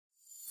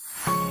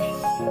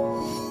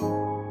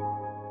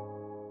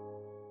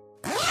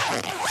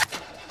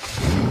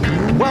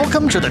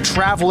Welcome to the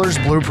Traveler's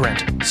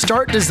Blueprint.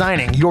 Start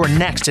designing your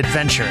next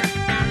adventure.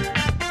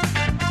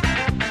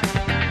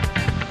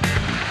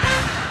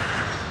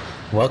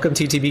 Welcome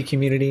TTB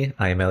community.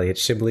 I am Elliot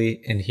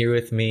Shibley, and here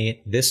with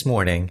me this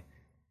morning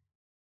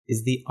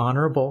is the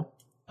Honorable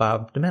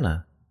Bob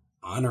Demena.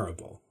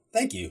 Honorable.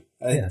 Thank you.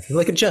 Yeah, you're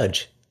like a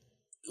judge.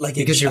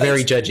 Because you're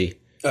very judgy.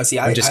 Oh, see,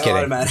 I'm just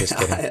kidding.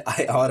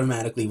 I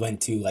automatically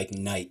went to like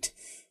knight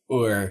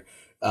or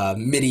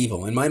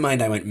medieval. In my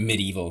mind, I went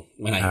medieval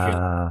when I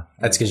hear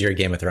that's because you're a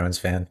Game of Thrones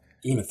fan.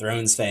 Game of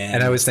Thrones fan.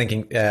 And I was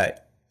thinking, I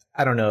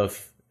don't know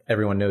if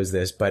everyone knows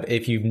this, but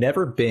if you've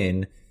never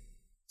been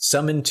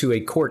summoned to a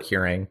court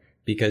hearing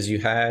because you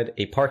had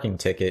a parking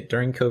ticket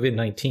during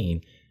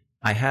COVID-19,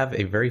 I have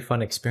a very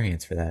fun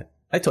experience for that.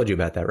 I told you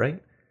about that,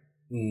 right?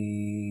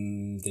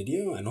 Did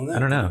you? I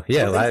don't know.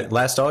 Yeah,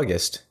 last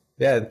August.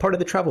 Yeah, part of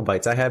the Travel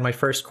Bites, I had my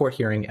first court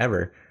hearing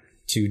ever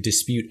to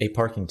dispute a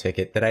parking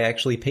ticket that I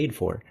actually paid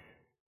for.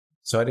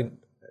 So I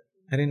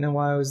didn't know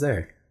why I was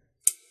there.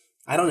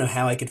 I don't know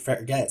how I could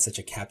forget such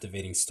a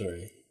captivating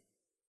story.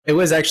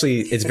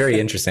 It's very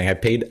interesting.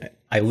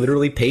 I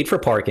literally paid for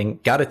parking,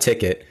 got a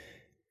ticket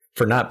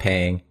for not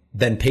paying,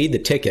 then paid the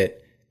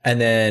ticket, and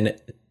then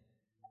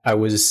I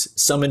was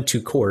summoned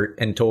to court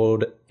and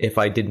told if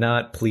I did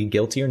not plead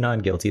guilty or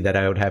non-guilty that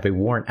I would have a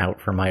warrant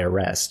out for my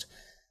arrest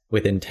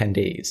within 10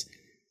 days.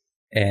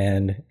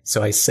 And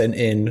so I sent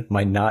in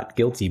my not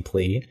guilty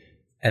plea,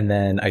 and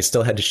then I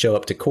still had to show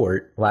up to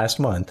court last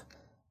month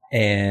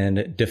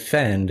and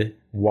defend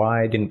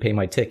why I didn't pay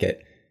my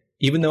ticket,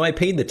 even though I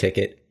paid the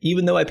ticket,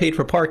 even though I paid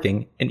for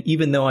parking, and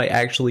even though I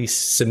actually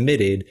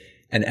submitted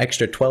an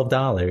extra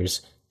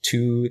 $12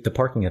 to the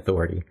parking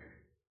authority.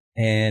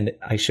 And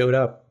I showed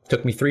up,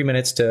 took me 3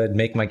 minutes to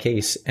make my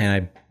case, and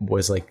I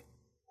was like,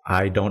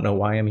 I don't know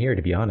why I'm here,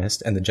 to be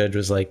honest. And the judge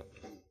was like,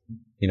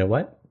 you know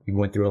what? You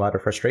went through a lot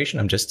of frustration.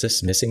 I'm just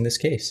dismissing this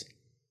case.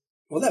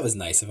 Well, that was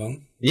nice of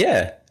him.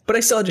 Yeah, but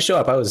I still had to show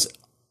up. I was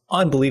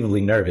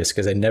unbelievably nervous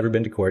because I'd never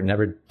been to court,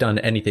 never done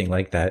anything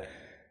like that.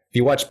 If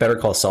you watch Better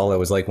Call Saul, it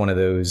was like one of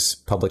those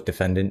public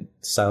defendant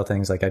style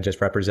things. Like I just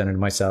represented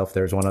myself.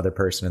 There was one other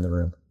person in the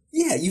room.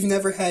 Yeah, you've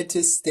never had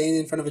to stand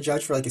in front of a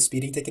judge for like a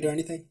speeding ticket or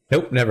anything?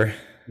 Nope, never.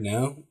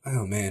 No?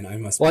 Oh man, I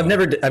must. Well, I've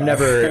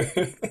never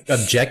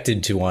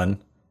objected to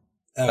one.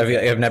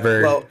 Okay. I've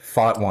never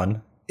fought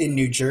one. In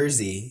New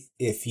Jersey,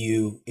 if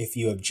you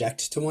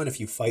object to one, if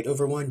you fight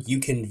over one, you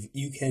can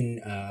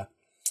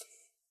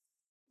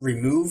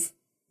remove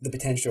the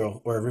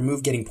potential or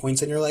remove getting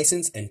points on your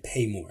license and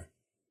pay more.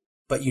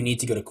 But you need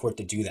to go to court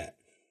to do that.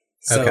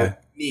 So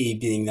me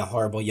being the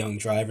horrible young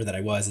driver that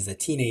I was as a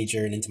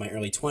teenager and into my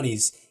early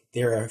 20s,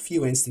 there are a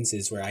few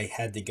instances where I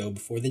had to go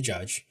before the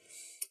judge,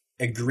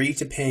 agree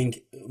to paying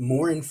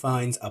more in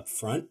fines up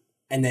front,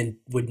 and then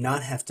would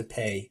not have to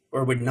pay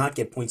or would not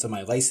get points on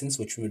my license,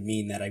 which would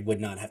mean that I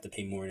would not have to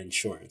pay more in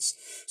insurance.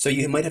 So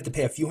you might have to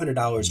pay a few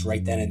 $100s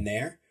right then and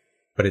there.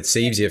 But it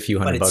saves you a few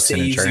 $100 in insurance. But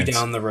it saves you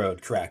down the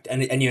road, correct.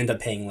 And you end up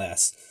paying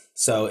less.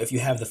 So if you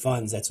have the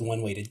funds, that's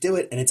one way to do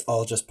it. And it's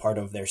all just part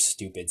of their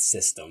stupid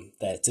system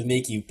that to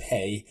make you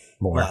pay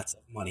more. Lots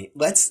of money.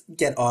 Let's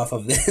get off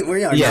of this.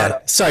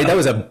 Sorry, that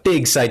was a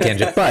big side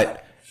tangent.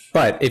 But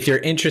if you're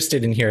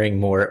interested in hearing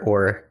more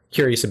or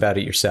curious about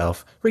it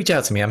yourself, reach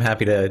out to me. I'm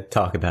happy to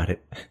talk about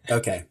it.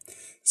 Okay.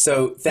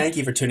 So thank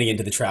you for tuning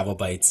into the Travel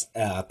Bites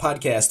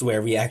podcast,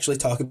 where we actually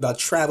talk about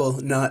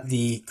travel, not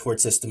the court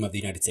system of the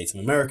United States of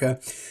America.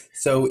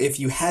 So if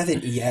you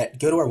haven't yet,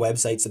 go to our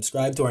website,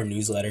 subscribe to our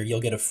newsletter. You'll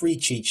get a free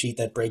cheat sheet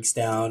that breaks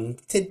down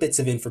tidbits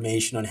of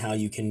information on how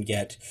you can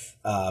get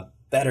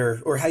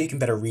better or how you can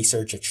better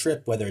research a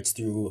trip, whether it's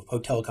through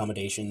hotel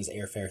accommodations,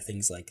 airfare,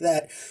 things like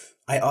that.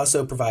 I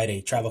also provide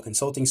a travel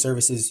consulting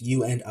services.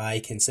 You and I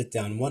can sit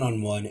down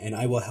one-on-one, and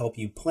I will help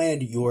you plan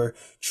your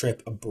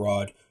trip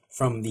abroad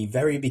from the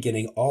very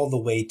beginning all the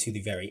way to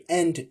the very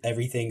end.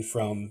 Everything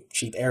from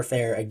cheap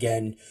airfare,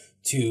 again,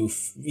 to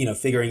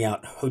figuring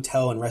out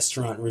hotel and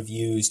restaurant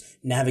reviews,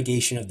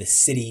 navigation of the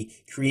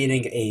city,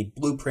 creating a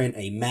blueprint,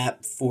 a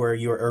map for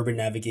your urban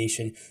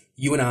navigation.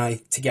 You and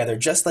I together,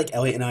 just like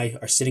Elliot and I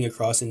are sitting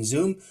across in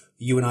Zoom,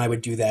 you and I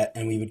would do that,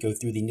 and we would go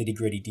through the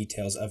nitty-gritty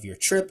details of your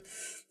trip.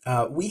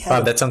 Bob,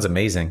 that sounds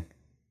amazing.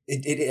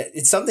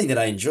 It's something that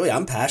I enjoy.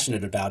 I'm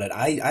passionate about it.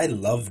 I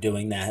love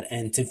doing that.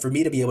 And for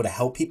me to be able to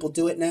help people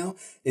do it now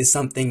is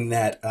something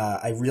that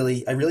I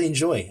really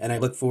enjoy. And I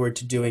look forward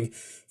to doing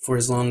for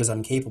as long as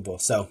I'm capable.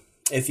 So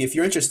if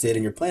you're interested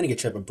and you're planning a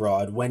trip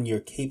abroad, when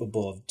you're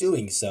capable of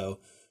doing so,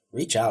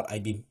 reach out.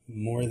 I'd be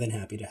more than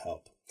happy to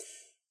help.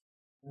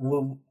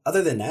 Well,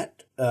 other than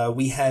that,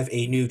 we have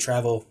a new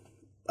travel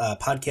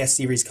podcast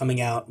series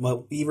coming out.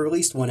 Well, we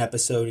released one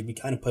episode. We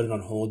kind of put it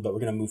on hold, but we're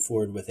going to move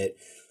forward with it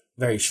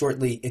very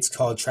shortly. It's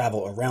called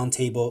Travel A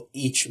Roundtable.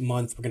 Each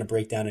month, we're going to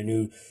break down a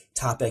new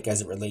topic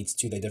as it relates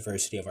to the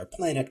diversity of our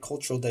planet,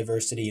 cultural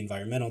diversity,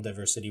 environmental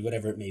diversity,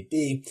 whatever it may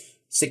be.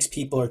 6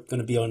 people are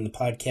going to be on the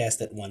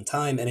podcast at one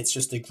time, and it's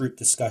just a group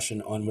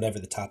discussion on whatever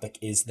the topic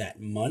is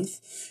that month.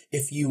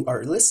 If you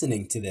are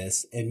listening to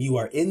this and you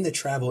are in the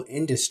travel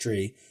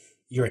industry,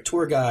 you're a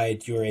tour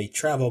guide, you're a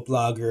travel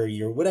blogger,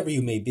 you're whatever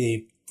you may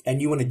be,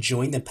 and you want to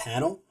join the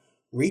panel,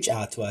 reach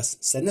out to us.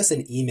 Send us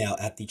an email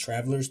at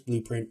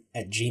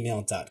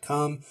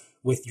thetravelersblueprint@gmail.com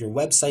with your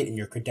website and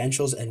your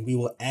credentials, and we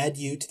will add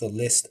you to the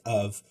list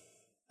of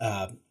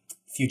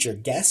future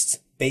guests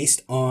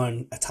based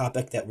on a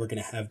topic that we're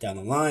going to have down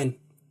the line.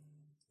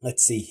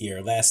 Let's see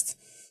here. Last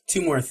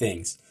two more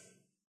things.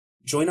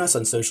 Join us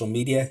on social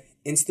media,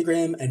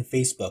 Instagram and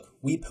Facebook.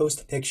 We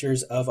post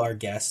pictures of our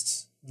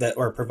guests that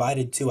are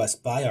provided to us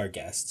by our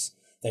guests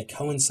that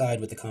coincide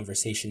with the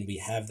conversation we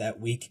have that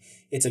week.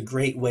 It's a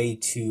great way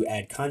to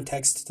add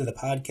context to the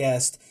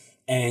podcast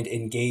and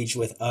engage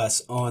with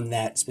us on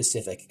that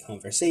specific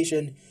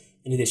conversation.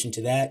 In addition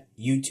to that,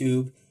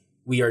 YouTube,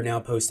 we are now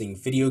posting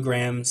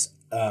videograms,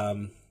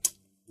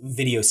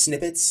 video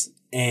snippets,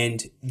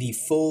 and the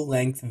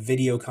full-length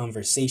video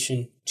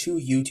conversation to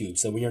YouTube.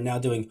 So we are now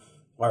doing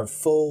our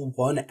full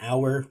 1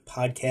 hour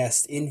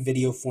podcast in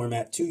video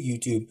format to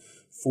YouTube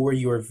for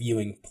your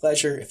viewing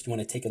pleasure. If you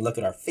want to take a look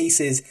at our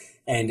faces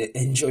and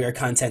enjoy our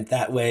content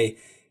that way,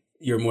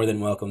 you're more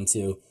than welcome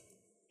to.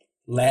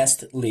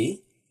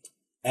 Lastly,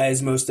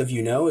 as most of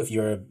you know, if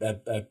you're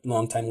a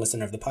longtime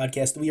listener of the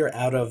podcast, we are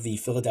out of the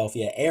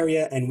Philadelphia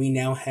area, and we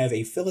now have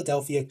a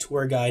Philadelphia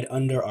tour guide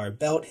under our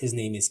belt. His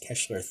name is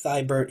Keshler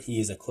Thibert.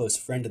 He is a close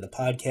friend of the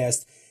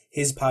podcast.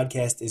 His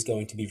podcast is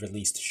going to be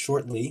released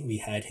shortly. We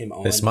had him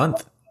on this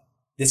month,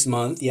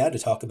 to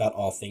talk about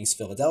all things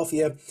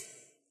Philadelphia.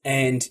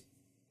 And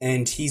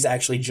he's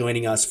actually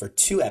joining us for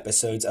 2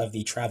 episodes of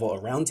the Travel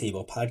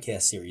Roundtable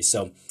podcast series.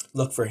 So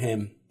look for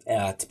him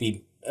to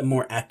be a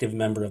more active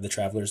member of the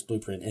Traveler's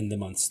Blueprint in the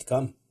months to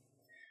come.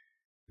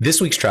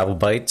 This week's Travel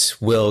Bites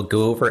will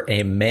go over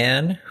a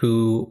man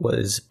who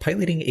was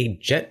piloting a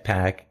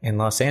jetpack in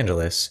Los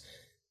Angeles.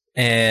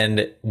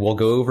 And we'll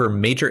go over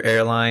major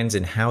airlines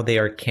and how they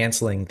are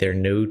canceling their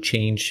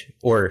change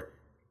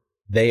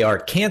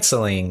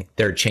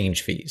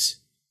fees.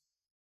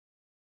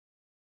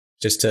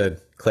 Just to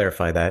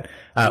clarify that.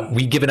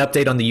 We give an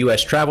update on the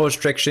U.S. travel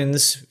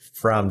restrictions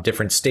from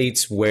different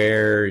states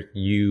where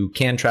you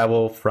can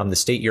travel from the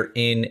state you're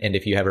in, and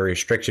if you have a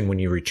restriction when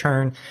you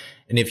return.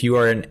 And if you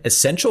are an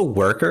essential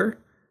worker,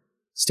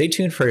 stay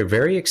tuned for a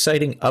very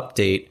exciting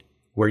update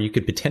where you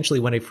could potentially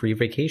win a free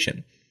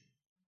vacation.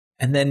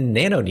 And then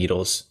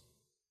nanoneedles.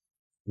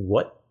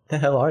 What the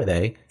hell are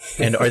they?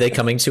 And are they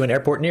coming to an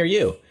airport near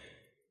you?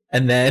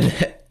 And then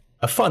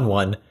a fun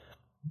one.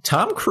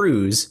 Tom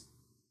Cruise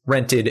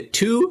rented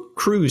 2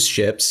 cruise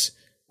ships,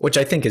 which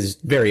I think is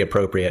very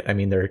appropriate. I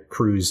mean, they're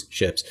cruise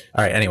ships.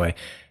 All right, anyway,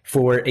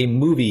 for a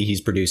movie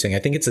he's producing. I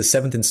think it's the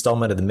 7th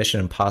installment of the Mission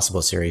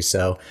Impossible series.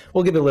 So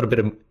we'll give a little bit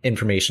of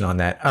information on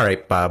that. All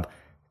right, Bob,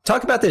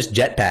 talk about this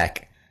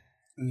jetpack.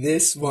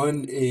 This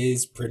one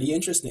is pretty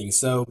interesting.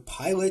 So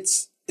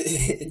pilots,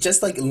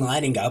 just like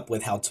lining up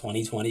with how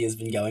 2020 has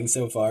been going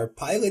so far,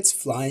 pilots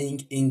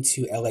flying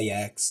into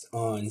LAX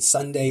on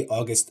Sunday,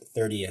 August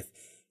 30th,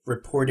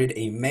 reported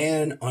a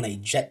man on a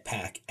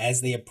jetpack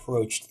as they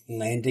approached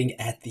landing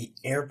at the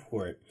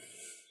airport.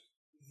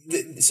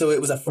 So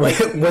it was a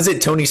flight. Was it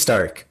Tony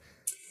Stark?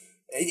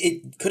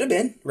 It could have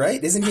been,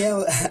 right? Isn't he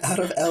out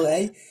of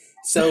LA?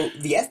 So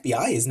the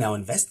FBI is now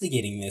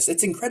investigating this.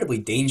 It's incredibly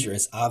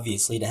dangerous,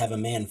 obviously, to have a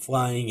man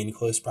flying in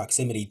close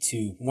proximity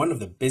to one of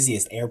the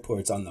busiest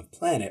airports on the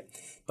planet,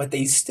 but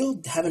they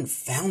still haven't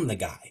found the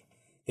guy.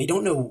 They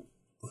don't know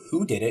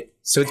who did it.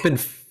 So it's been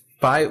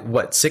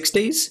 6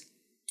 days?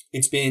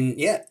 It's been,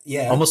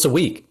 yeah. Almost a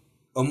week.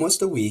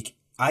 Almost a week.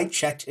 I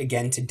checked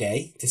again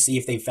today to see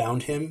if they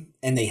found him,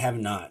 and they have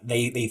not.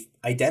 They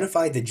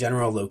identified the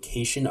general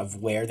location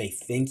of where they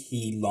think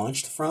he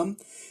launched from,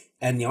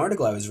 and the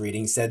article I was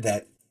reading said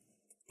that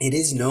it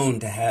is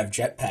known to have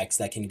jetpacks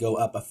that can go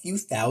up a few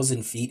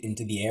thousand feet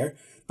into the air,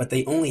 but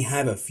they only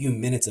have a few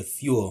minutes of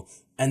fuel,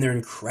 and they're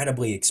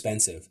incredibly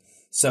expensive.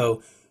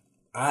 So,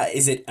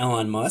 is it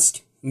Elon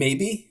Musk?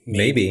 Maybe.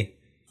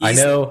 I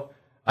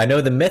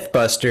know the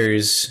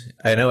Mythbusters.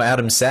 I know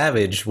Adam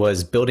Savage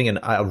was building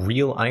a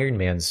real Iron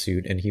Man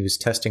suit, and he was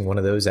testing one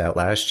of those out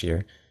last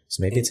year.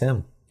 So maybe it's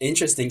him.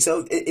 Interesting.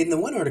 So in the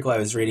one article I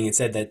was reading, it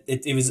said that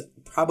it was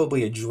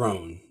probably a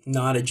drone,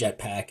 not a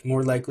jetpack.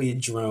 More likely a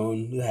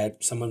drone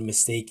that someone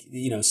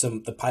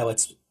the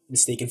pilot's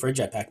mistaken for a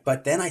jetpack.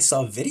 But then I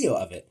saw a video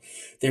of it.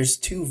 There's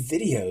 2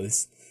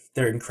 videos.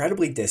 They're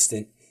incredibly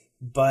distant,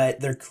 but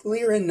they're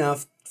clear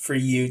enough for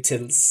you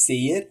to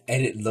see it,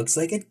 and it looks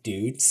like a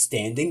dude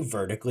standing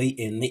vertically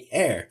in the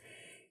air.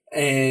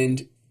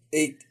 And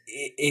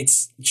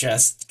it's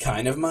just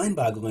kind of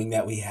mind-boggling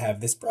that we have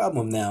this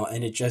problem now,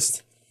 and it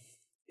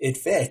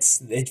fits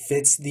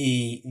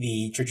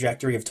the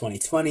trajectory of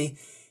 2020.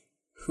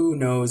 Who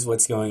knows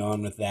what's going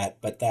on with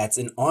that, but that's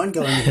an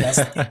ongoing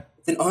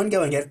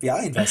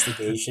FBI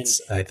investigation.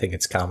 I think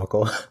it's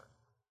comical.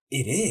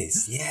 It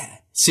is, yeah.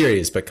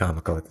 Serious but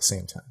comical at the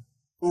same time.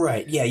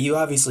 Right. Yeah.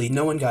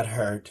 No one got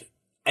hurt,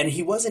 and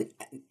he wasn't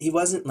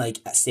like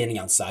standing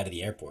outside of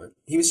the airport.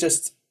 He was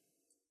just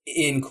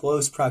in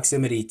close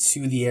proximity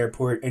to the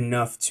airport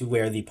enough to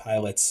where the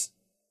pilots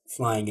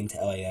flying into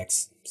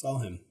LAX saw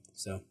him.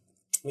 So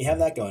We have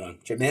that going on.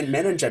 Men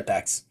and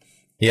jetpacks.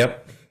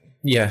 Yep.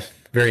 Yeah.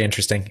 Very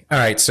interesting. All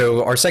right.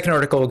 So our second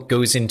article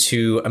goes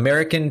into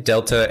American,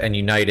 Delta, and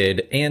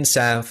United and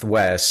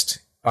Southwest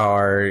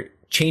are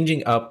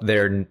changing up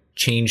their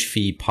change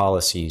fee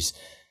policies.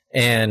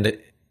 And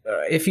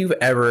if you've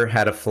ever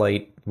had a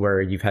flight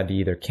where you've had to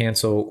either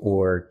cancel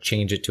or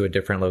change it to a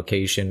different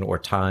location or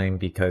time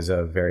because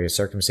of various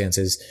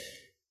circumstances,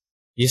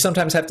 you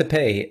sometimes have to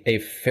pay a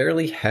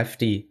fairly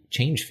hefty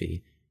change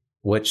fee,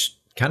 which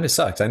kind of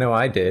sucks. I know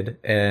I did,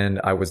 and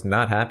I was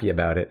not happy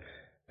about it.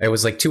 It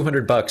was like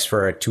 $200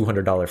 for a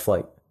 $200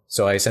 flight.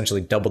 So I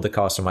essentially doubled the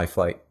cost of my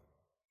flight.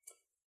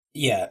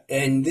 Yeah,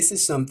 and this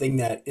is something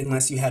that,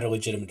 unless you had a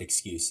legitimate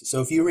excuse.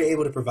 So if you were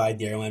able to provide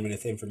the airline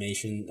with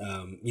information,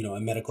 a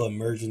medical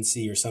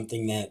emergency or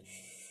something that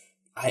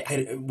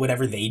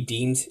whatever they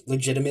deemed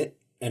legitimate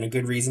and a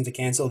good reason to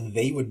cancel,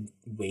 they would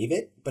waive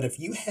it. But if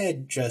you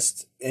had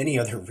just any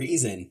other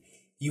reason,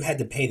 you had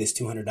to pay this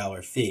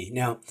 $200 fee.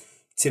 Now,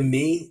 to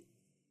me,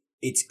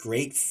 it's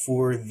great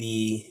for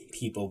the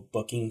people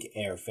booking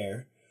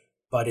airfare,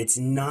 but it's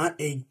not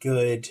a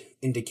good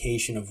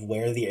indication of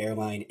where the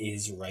airline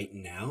is right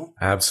now.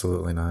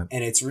 Absolutely not.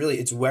 And it's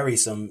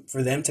worrisome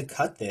for them to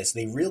cut this.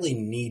 They really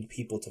need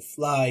people to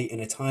fly in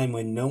a time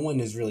when no one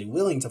is really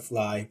willing to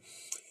fly.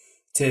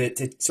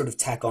 To sort of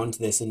tack onto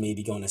this and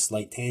maybe go on a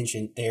slight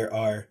tangent, there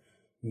are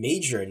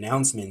major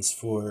announcements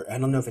for, I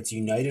don't know if it's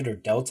United or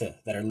Delta,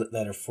 that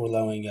are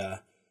furloughing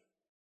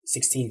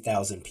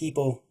 16,000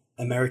 people.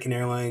 American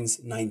Airlines,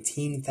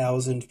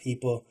 19,000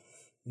 people.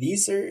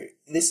 These are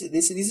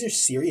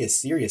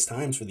serious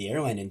times for the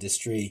airline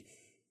industry.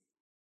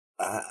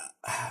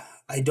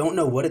 I don't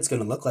know what it's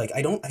going to look like.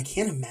 I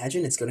can't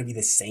imagine it's going to be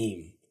the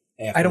same.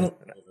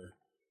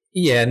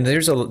 Yeah, and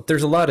there's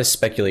a lot of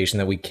speculation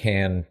that we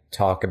can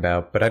talk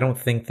about, but I don't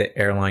think the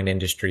airline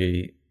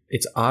industry,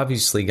 it's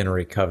obviously going to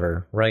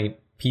recover, right?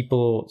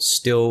 People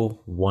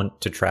still want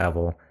to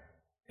travel.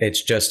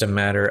 It's just a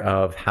matter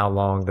of how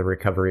long the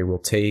recovery will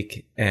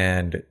take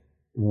and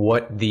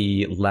what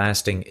the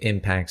lasting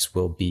impacts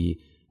will be.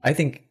 I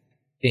think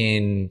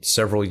in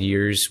several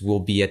years we'll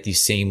be at the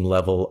same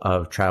level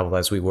of travel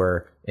as we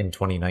were in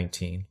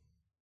 2019.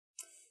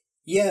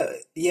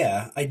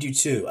 Yeah, I do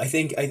too. I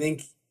think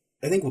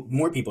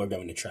more people are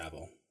going to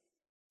travel.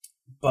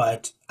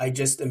 But I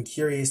just am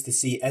curious to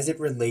see, as it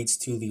relates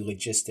to the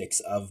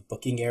logistics of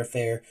booking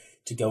airfare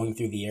to going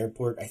through the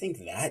airport, I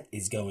think that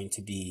is going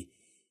to be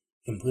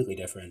completely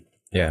different.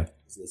 Yeah.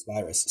 This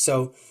virus.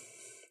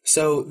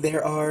 So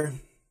there are,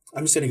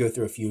 I'm just going to go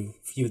through a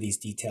few of these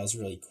details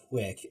really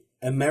quick.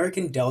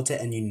 American, Delta,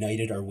 and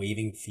United are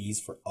waiving fees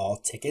for all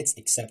tickets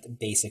except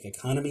basic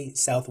economy.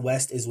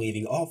 Southwest is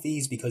waiving all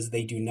fees because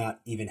they do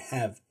not even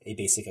have a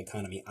basic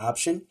economy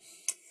option.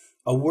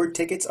 Award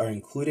tickets are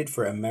included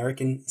for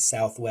American,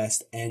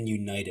 Southwest, and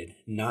United,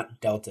 not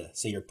Delta,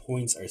 so your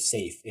points are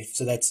safe.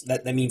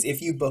 That means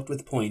if you booked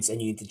with points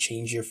and you need to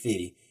change your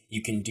fee,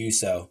 you can do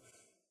so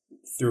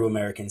through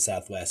American,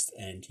 Southwest,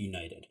 and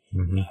United,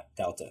 not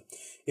Delta.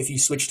 If you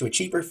switch to a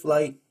cheaper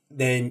flight,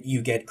 then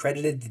you get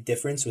credited the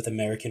difference with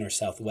American or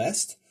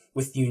Southwest.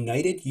 With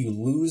United, you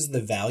lose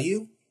the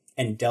value,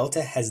 and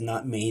Delta has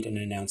not made an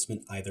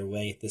announcement either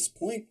way at this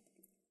point.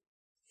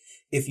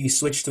 If you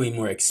switch to a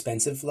more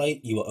expensive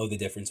flight, you will owe the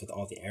difference with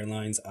all the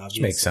airlines,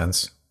 obviously. Makes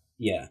sense.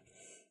 Yeah.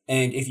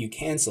 And if you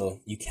cancel,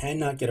 you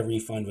cannot get a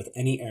refund with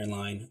any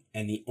airline,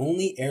 and the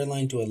only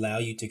airline to allow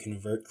you to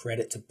convert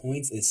credit to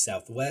points is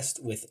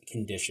Southwest, with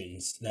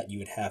conditions that you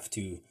would have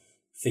to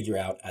figure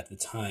out at the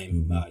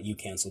time you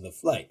cancel the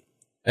flight.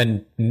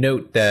 And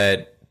note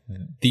that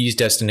these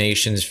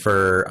destinations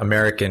for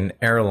American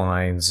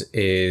Airlines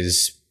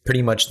is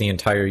pretty much the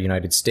entire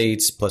United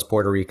States, plus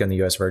Puerto Rico and the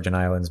U.S. Virgin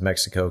Islands,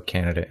 Mexico,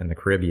 Canada, and the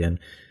Caribbean.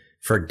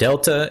 For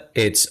Delta,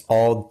 it's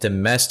all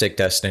domestic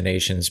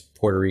destinations,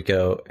 Puerto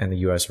Rico and the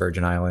U.S.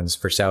 Virgin Islands.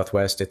 For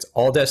Southwest, it's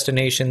all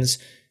destinations.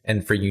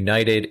 And for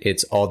United,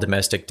 it's all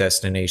domestic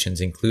destinations,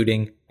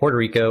 including Puerto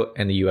Rico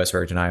and the U.S.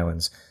 Virgin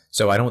Islands.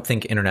 So I don't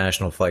think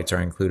international flights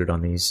are included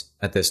on these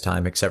at this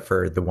time, except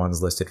for the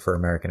ones listed for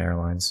American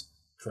Airlines.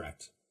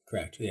 Correct.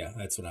 Yeah,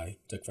 that's what I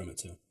took from it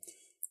too.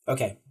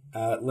 Okay,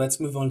 let's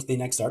move on to the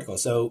next article.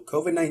 So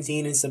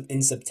COVID-19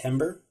 in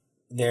September,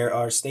 there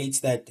are states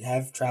that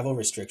have travel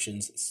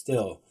restrictions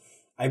still.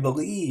 I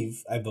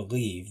believe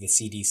the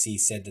CDC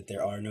said that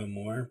there are no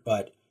more,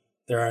 but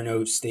there are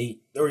no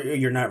state, or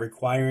you're not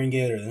requiring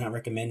it, or they're not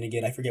recommending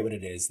it. I forget what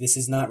it is. This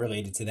is not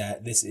related to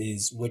that. This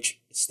is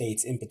which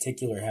states in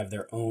particular have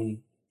their own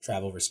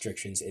travel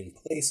restrictions in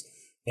place.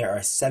 There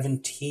are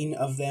 17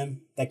 of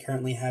them that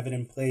currently have it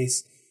in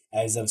place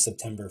as of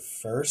September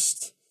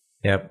 1st.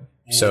 Yep.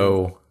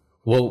 So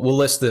we'll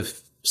list the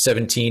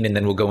 17 and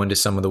then we'll go into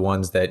some of the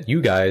ones that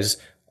you guys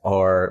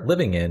are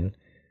living in.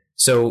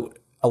 So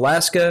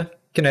Alaska,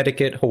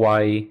 Connecticut,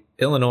 Hawaii,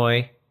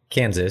 Illinois,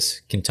 Kansas,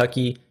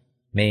 Kentucky,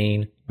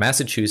 Maine,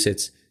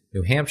 Massachusetts,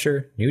 New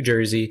Hampshire, New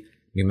Jersey,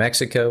 New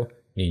Mexico,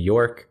 New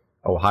York,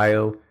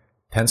 Ohio,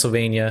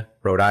 Pennsylvania,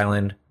 Rhode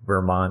Island,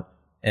 Vermont,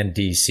 and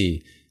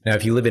DC. Now,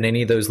 if you live in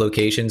any of those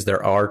locations,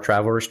 there are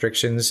travel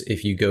restrictions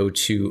if you go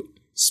to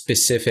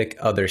specific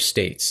other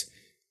states.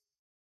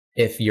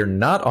 If you're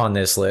not on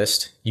this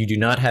list, you do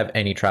not have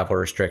any travel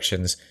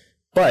restrictions,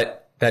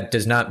 but that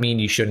does not mean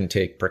you shouldn't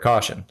take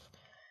precaution.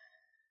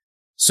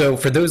 So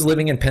for those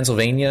living in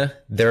Pennsylvania,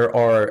 there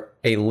are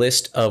a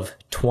list of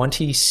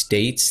 20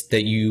 states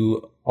that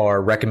you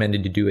are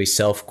recommended to do a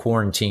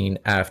self-quarantine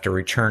after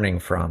returning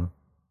from.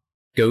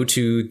 Go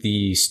to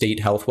the state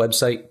health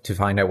website to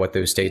find out what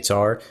those states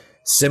are.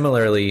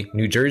 Similarly,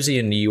 New Jersey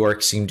and New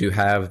York seem to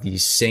have the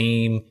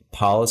same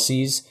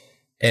policies,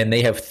 and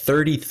they have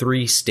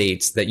 33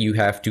 states that you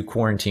have to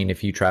quarantine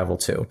if you travel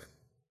to.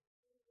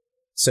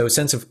 So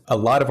since a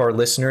lot of our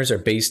listeners are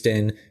based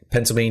in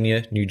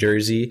Pennsylvania, New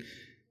Jersey,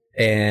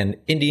 and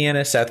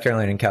Indiana, South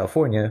Carolina, and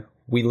California,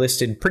 we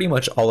listed pretty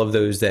much all of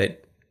those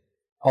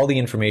all the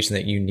information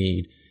that you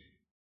need.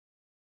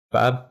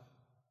 Bob?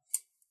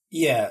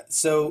 Yeah,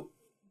 so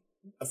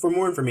for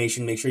more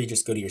information, make sure you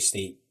just go to your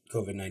state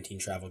COVID-19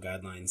 travel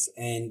guidelines.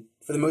 And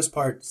for the most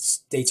part,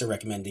 states are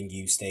recommending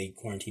you stay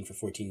quarantined for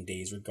 14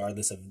 days,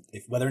 regardless of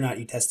whether or not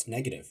you test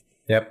negative.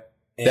 Yep.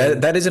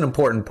 That is an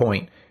important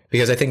point,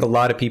 because I think a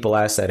lot of people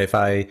ask that if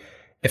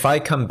I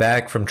come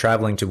back from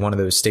traveling to one of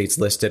those states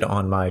listed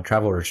on my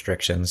travel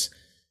restrictions,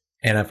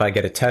 and if I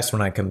get a test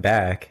when I come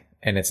back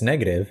and it's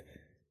negative,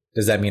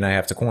 does that mean I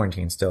have to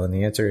quarantine still? And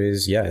the answer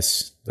is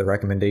yes. The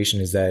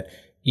recommendation is that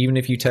even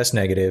if you test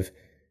negative,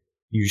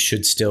 you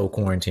should still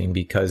quarantine,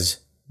 because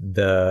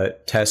the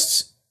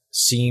tests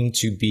seem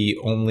to be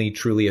only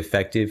truly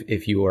effective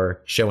if you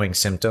are showing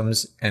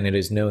symptoms, and it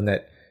is known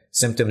that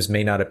symptoms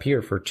may not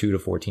appear for 2 to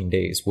 14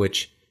 days,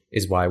 which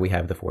is why we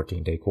have the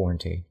 14-day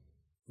quarantine.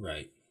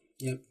 Right.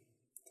 Yep.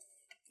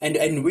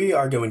 And we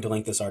are going to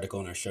link this article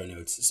in our show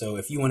notes. So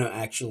if you want to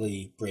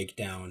actually break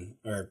down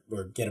or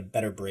get a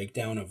better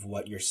breakdown of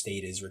what your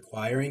state is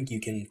requiring, you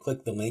can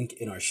click the link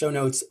in our show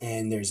notes,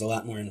 and there's a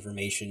lot more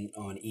information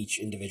on each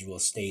individual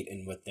state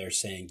and what they're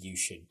saying you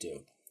should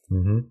do.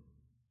 Mm-hmm.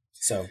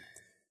 So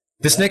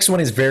this next one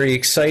is very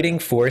exciting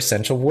for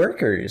essential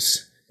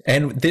workers.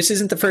 And this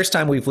isn't the first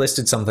time we've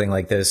listed something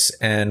like this,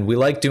 and we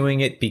like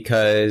doing it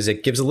because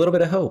it gives a little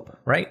bit of hope,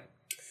 right?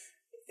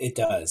 It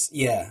does,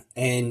 yeah.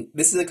 And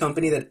this is a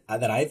company that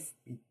I've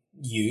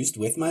used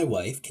with my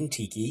wife,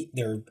 Kentucky.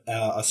 They're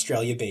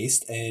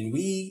Australia-based, and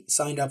we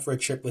signed up for a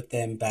trip with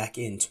them back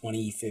in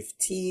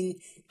 2015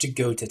 to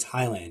go to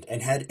Thailand,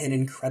 and had an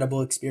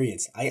incredible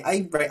experience.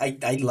 I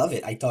love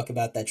it. I talk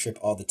about that trip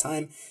all the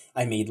time.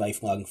 I made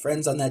lifelong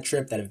friends on that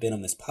trip that have been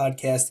on this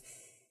podcast.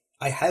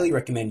 I highly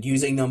recommend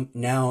using them.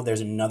 Now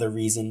there's another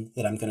reason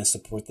that I'm going to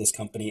support this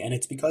company, and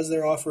it's because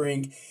they're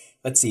offering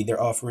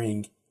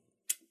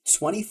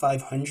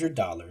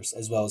 $2,500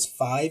 as well as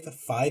 5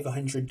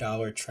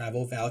 $500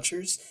 travel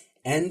vouchers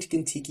and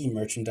Kentucky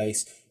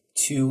merchandise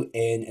to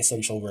an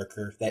essential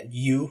worker that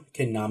you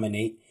can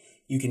nominate.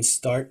 You can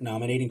start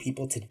nominating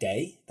people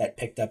today. That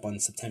picked up on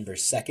September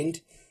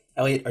 2nd.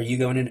 Elliot, are you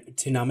going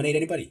to nominate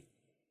anybody?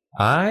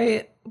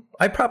 I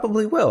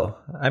probably will.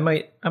 I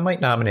might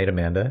nominate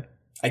Amanda.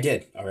 I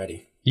did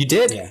already. You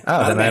did? Yeah.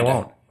 Oh, then Amanda. I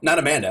won't. Not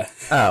Amanda.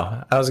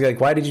 Oh, I was like,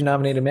 why did you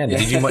nominate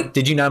Amanda? Yeah.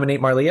 Did you nominate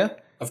Marlia?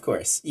 Of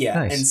course. Yeah.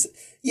 Nice.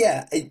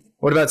 And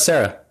What about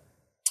Sarah?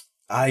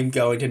 I'm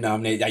going to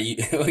nominate. Are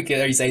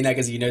you saying that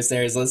because you know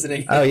Sarah's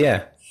listening? Oh,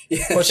 yeah.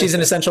 Yeah. Well, she's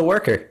an essential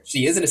worker.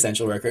 She is an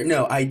essential worker.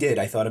 No, I did.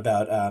 I thought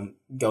about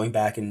going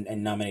back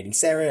and nominating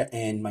Sarah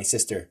and my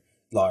sister,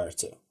 Laura,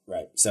 too.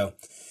 Right. So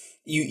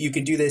you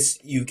can do this.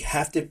 You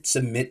have to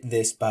submit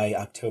this by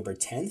October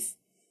 10th,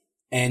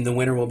 and the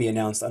winner will be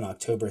announced on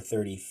October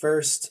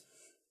 31st.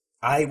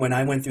 When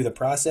I went through the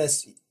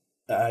process,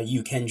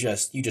 you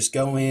just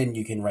go in,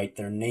 you can write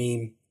their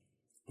name,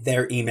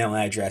 their email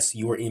address,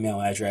 your email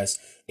address,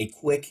 a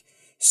quick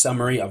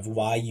summary of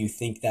why you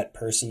think that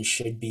person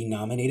should be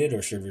nominated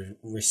or should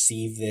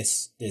receive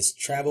this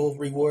travel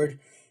reward,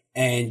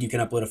 and you can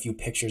upload a few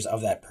pictures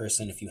of that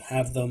person if you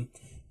have them,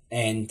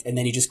 and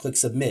then you just click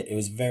submit. It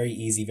was very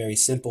easy, very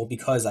simple.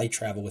 Because I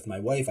travel with my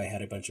wife, I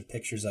had a bunch of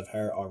pictures of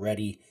her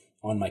already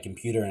on my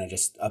computer, and I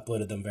just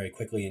uploaded them very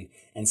quickly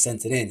and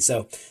sent it in.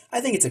 So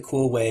I think it's a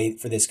cool way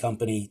for this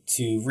company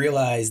to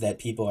realize that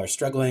people are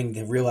struggling,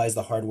 to realize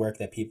the hard work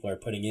that people are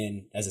putting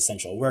in as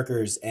essential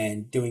workers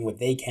and doing what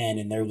they can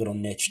in their little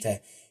niche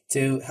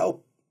to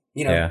help,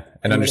 Yeah,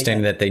 and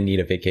understanding that they need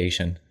a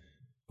vacation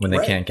when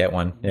they can't get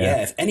one.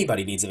 Yeah, if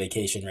anybody needs a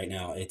vacation right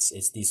now,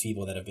 it's these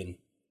people that have been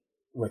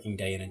working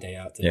day in and day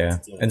out.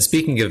 And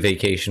speaking of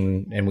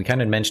vacation, and we kind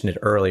of mentioned it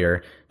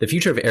earlier, the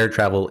future of air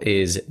travel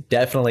is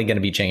definitely going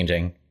to be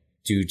changing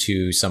due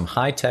to some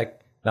high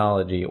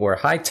technology or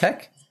high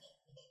tech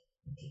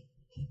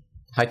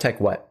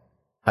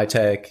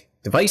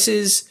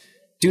devices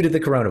due to the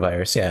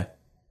coronavirus. Yeah.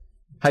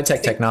 High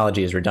tech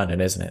technology is redundant,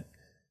 isn't it?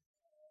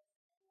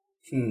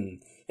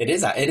 It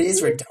is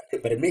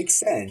redundant, but it makes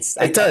sense.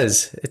 It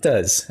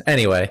does.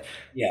 Anyway.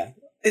 Yeah.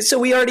 So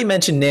we already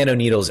mentioned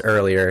nanoneedles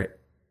earlier.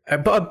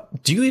 Bob,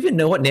 do you even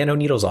know what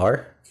nanoneedles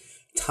are?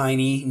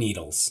 Tiny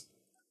needles.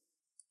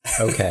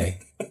 Okay.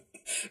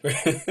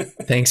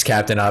 Thanks,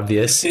 Captain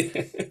Obvious.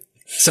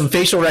 Some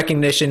facial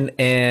recognition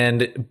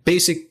and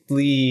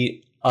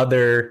basically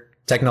other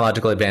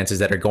technological advances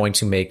that are going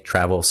to make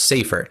travel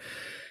safer.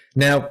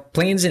 Now,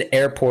 planes and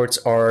airports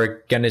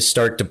are going to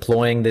start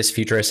deploying this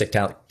futuristic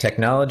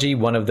technology.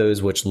 One of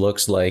those which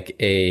looks like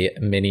a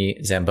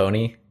mini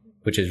Zamboni,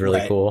 which is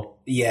really cool.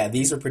 Yeah,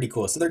 these are pretty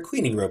cool. So they're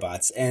cleaning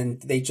robots,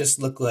 and they just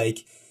look like,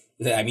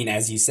 I mean,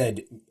 as you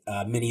said,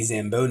 mini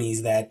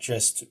Zambonis that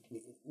just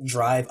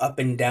drive up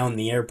and down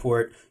the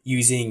airport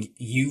using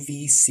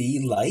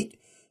UVC light,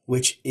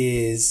 which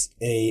is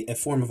a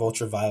form of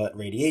ultraviolet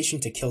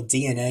radiation to kill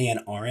DNA and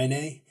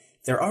RNA.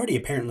 They're already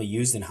apparently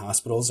used in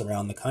hospitals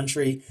around the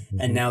country,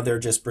 and now they're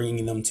just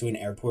bringing them to an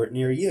airport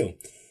near you.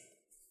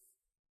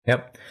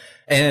 Yep.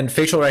 And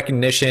facial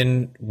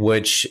recognition,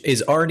 which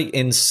is already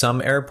in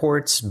some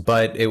airports,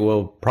 but it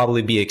will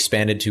probably be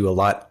expanded to a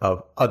lot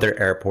of other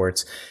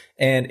airports.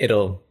 And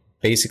it'll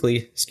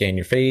basically scan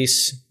your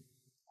face,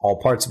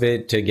 all parts of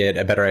it, to get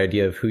a better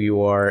idea of who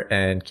you are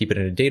and keep it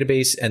in a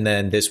database. And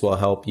then this will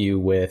help you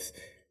with,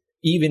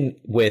 even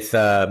with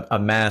a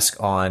mask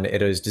on,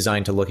 it is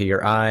designed to look at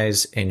your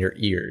eyes and your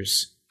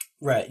ears.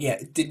 Right,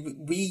 yeah. Did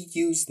we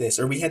use this,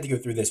 or we had to go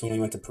through this when we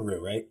went to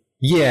Peru, right?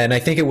 Yeah, and I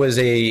think it was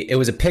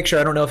a picture.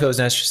 I don't know if it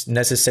was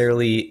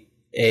necessarily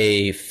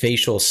a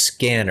facial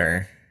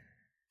scanner,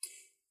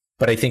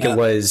 but I think it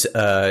was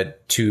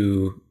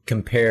to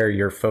compare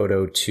your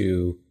photo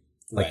to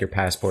like your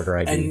passport or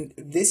ID. And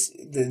this,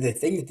 the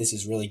thing that this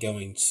is really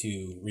going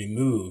to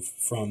remove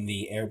from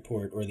the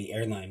airport or the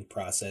airline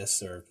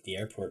process or the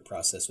airport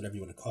process, whatever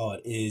you want to call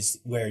it, is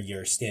where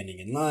you're standing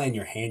in line,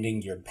 you're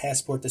handing your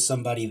passport to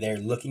somebody, they're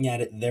looking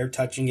at it, they're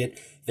touching it,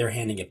 they're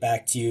handing it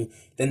back to you,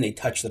 then they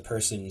touch the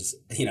person's,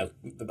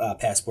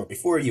 passport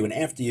before you and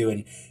after you,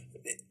 and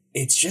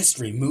it's just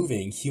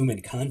removing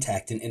human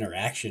contact and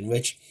interaction,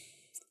 which,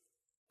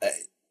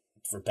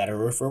 for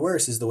better or for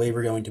worse, is the way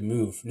we're going to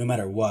move, no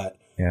matter what.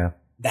 Yeah.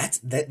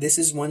 This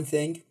is one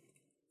thing.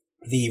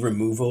 The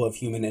removal of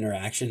human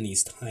interaction,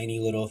 these tiny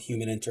little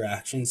human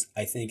interactions,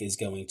 I think is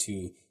going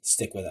to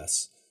stick with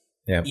us.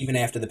 Yeah. Even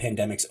after the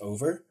pandemic's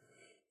over,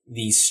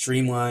 these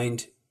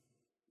streamlined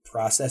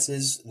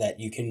processes that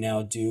you can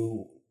now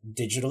do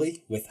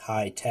digitally with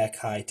high tech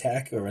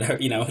or whatever,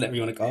 whatever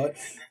you want to call it,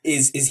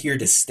 is here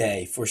to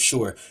stay for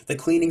sure. The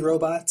cleaning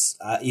robots,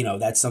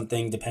 that's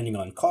something depending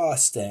on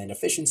cost and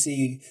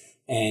efficiency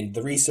and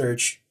the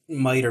research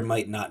might or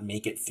might not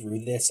make it through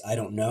this. I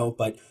don't know,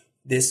 but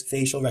this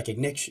facial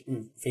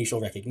recognition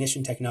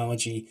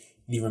technology,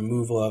 the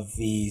removal of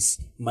these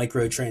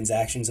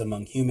microtransactions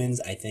among humans,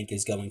 I think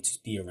is going to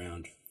be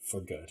around for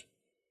good.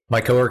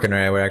 My coworker and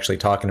I were actually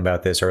talking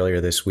about this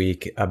earlier this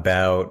week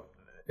about,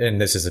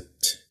 and this is a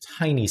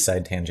tiny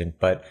side tangent,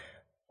 but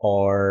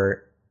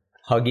are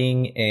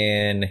hugging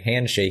and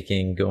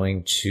handshaking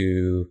going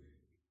to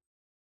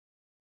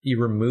be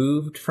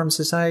removed from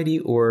society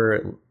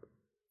or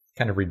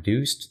kind of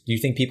reduced? Do you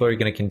think people are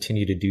going to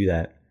continue to do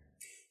that?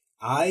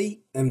 I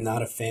am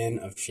not a fan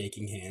of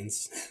shaking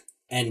hands,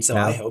 and so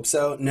I hope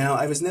so. Now,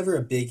 I was never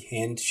a big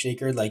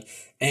handshaker,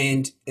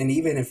 and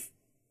even if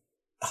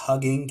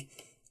hugging,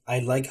 I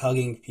like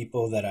hugging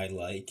people that I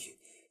like.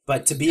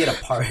 But to be at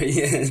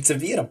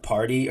a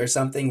party, or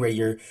something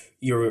where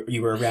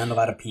you were around a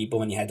lot of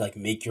people and you had to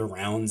make your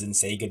rounds and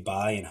say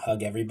goodbye and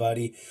hug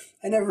everybody,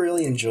 I never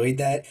really enjoyed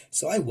that.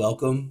 So I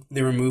welcome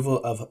the removal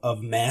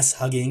of mass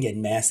hugging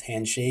and mass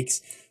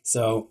handshakes.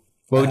 So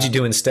what would you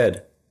do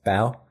instead?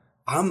 Bow?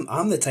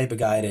 I'm the type of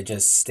guy to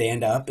just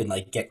stand up and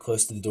get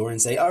close to the door and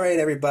say, "All right,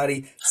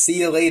 everybody, see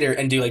you later,"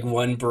 and do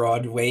one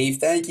broad wave.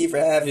 Thank you for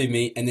having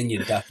me, and then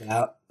you duck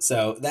out.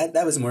 So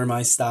that was more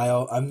my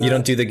style. You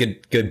don't do the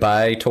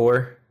goodbye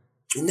tour?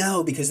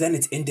 No, because then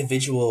it's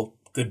individual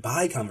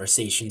goodbye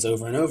conversations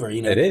over and over.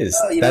 It is.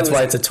 That's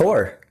why it's a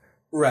tour.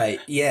 Right.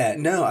 Yeah.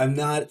 No, I'm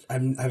not.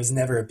 I was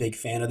never a big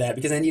fan of that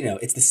because then,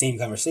 it's the same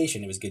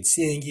conversation. It was good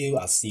seeing you.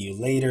 I'll see you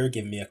later.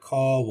 Give me a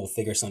call. We'll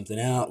figure something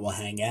out. We'll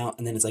hang out.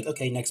 And then it's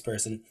okay, next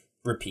person,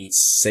 repeat.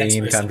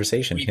 Same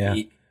conversation.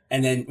 Repeat. Yeah.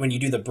 And then when you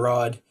do the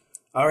broad,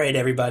 all right,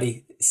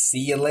 everybody, see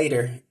you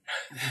later.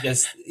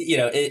 Just,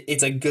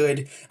 it's a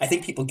good, I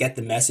think people get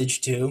the message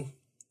too.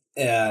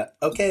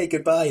 Okay,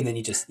 goodbye. And then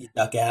you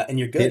duck out and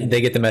you're good. They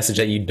get the message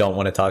that you don't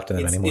want to talk to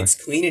them anymore.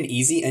 It's clean and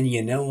easy. And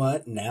you know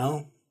what?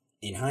 Now,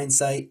 in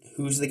hindsight,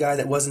 who's the guy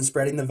that wasn't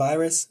spreading the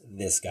virus?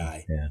 This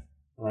guy. Yeah.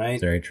 Right?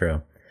 Very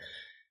true.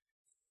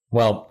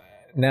 Well,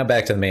 now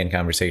back to the main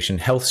conversation.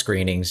 Health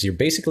screenings. You're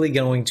basically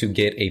going to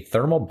get a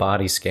thermal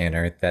body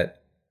scanner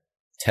that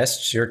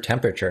tests your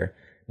temperature.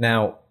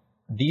 Now,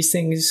 these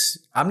things,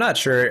 I'm not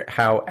sure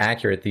how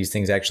accurate these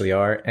things actually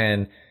are.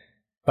 And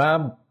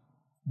Bob,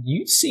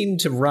 you seem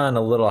to run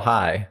a little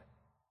high.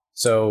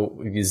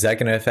 So is that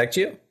going to affect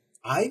you?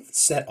 I've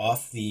set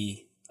off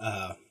the...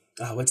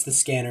 what's the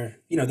scanner?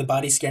 The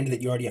body scanner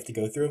that you already have to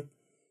go through.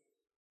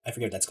 I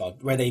forget what that's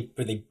called. Where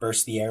they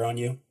burst the air on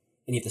you,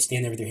 and you have to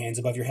stand there with your hands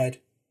above your head.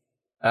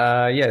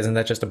 Yeah, isn't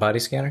that just a body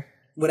scanner?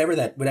 Whatever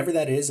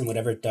that is, and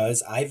whatever it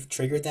does, I've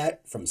triggered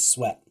that from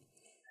sweat.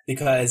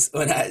 Because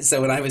when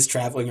I was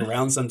traveling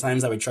around,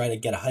 sometimes I would try to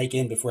get a hike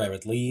in before I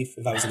would leave.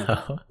 If I was in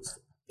the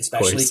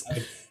especially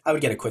I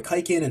would get a quick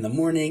hike in the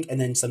morning, and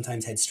then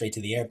sometimes head straight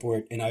to the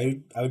airport, and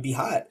I would be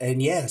hot,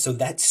 and yeah, so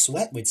that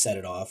sweat would set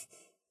it off.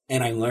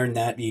 And I learned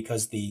that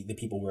because the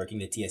people working,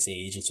 the TSA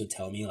agents would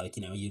tell me, like,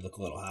 you look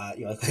a little hot,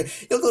 you look,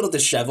 you look a little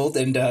disheveled,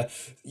 and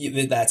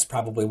that's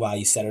probably why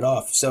you set it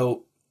off.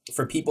 So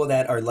for people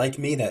that are like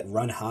me that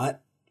run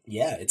hot,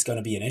 yeah, it's going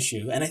to be an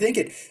issue. And I think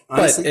it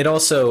honestly,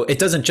 but it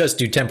doesn't just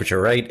do temperature,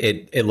 right?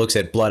 It looks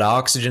at blood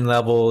oxygen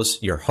levels,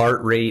 your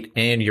heart rate,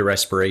 and your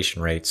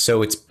respiration rate.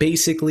 So it's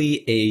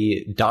basically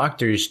a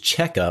doctor's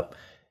checkup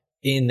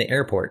in the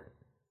airport.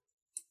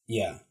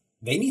 Yeah,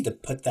 they need to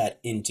put that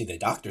into the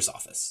doctor's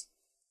office.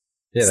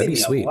 Yeah, that'd be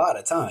Save me sweet. a lot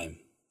of time.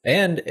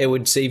 And it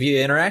would save you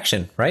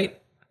interaction, right?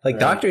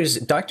 Like Right.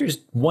 doctors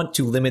want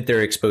to limit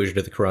their exposure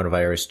to the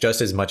coronavirus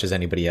just as much as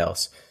anybody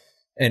else.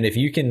 And if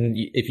you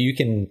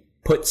can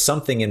put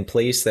something in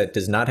place that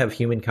does not have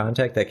human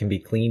contact that can be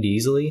cleaned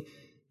easily,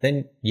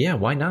 then yeah,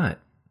 why not?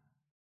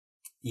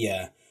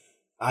 Yeah,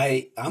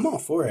 I'm all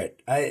for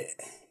it.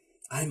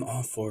 I'm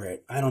all for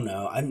it. I don't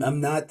know. I'm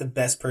not the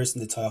best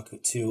person to talk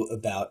to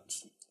about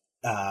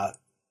uh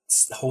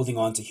holding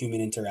on to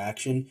human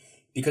interaction,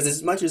 because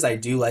as much as I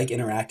do like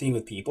interacting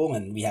with people,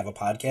 and we have a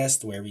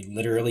podcast where we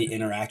literally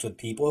interact with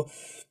people,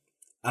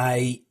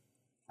 I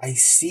I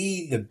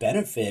see the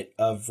benefit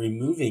of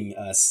removing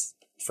us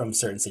from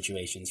certain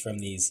situations, from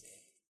these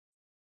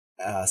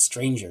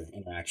stranger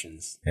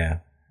interactions. Yeah.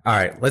 All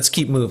right, let's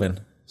keep moving.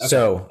 Okay.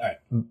 So All right.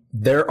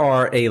 there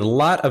are a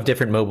lot of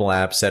different mobile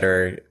apps that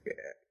are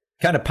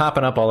kind of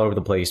popping up all over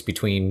the place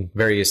between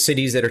various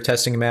cities that are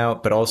testing them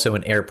out, but also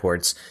in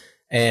airports.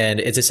 And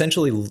it's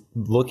essentially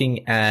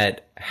looking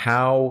at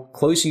how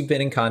close you've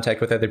been in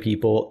contact with other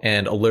people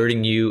and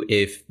alerting you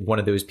if one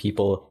of those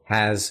people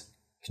has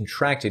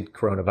contracted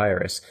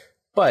coronavirus.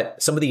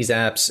 But some of these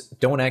apps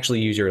don't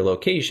actually use your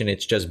location.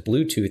 It's just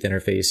Bluetooth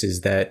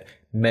interfaces that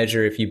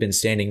measure if you've been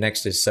standing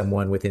next to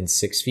someone within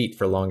 6 feet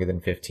for longer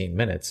than 15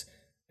 minutes.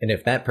 And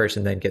if that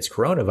person then gets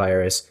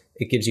coronavirus,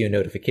 it gives you a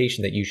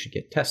notification that you should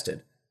get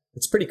tested.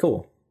 It's pretty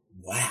cool.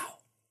 Wow.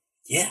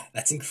 Yeah,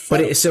 that's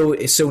incredible.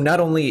 But so not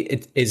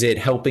only is it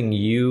helping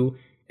you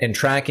and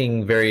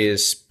tracking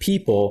various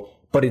people,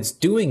 but it's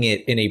doing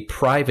it in a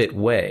private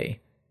way,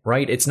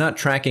 right? It's not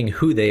tracking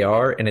who they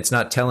are, and it's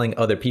not telling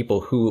other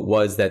people who it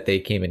was that they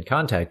came in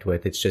contact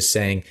with. It's just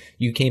saying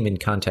you came in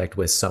contact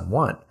with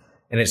someone,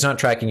 and it's not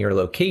tracking your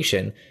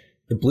location.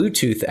 The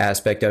Bluetooth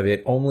aspect of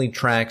it only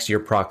tracks your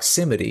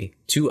proximity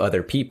to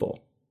other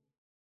people.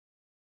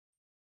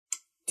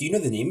 Do you know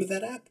the name of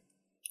that app?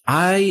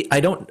 I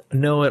don't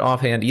know it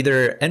offhand.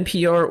 Either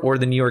NPR or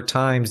the New York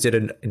Times did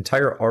an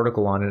entire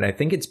article on it. I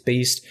think it's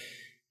based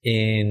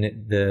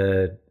in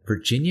the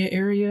Virginia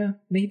area,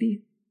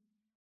 maybe.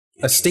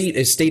 A state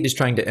is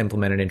trying to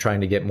implement it and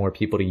trying to get more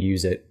people to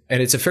use it.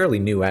 And it's a fairly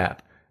new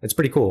app. It's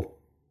pretty cool.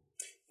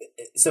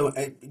 So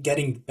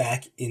getting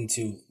back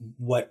into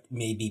what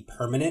may be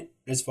permanent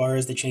as far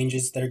as the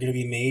changes that are going to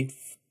be made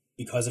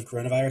because of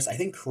coronavirus, I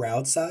think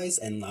crowd size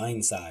and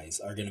line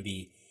size are going to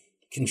be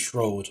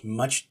controlled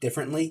much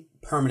differently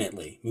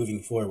permanently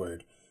moving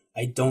forward.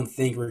 I don't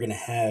think we're going to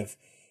have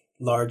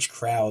large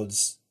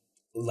crowds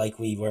like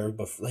we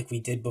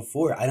did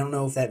before. I don't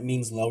know if that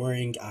means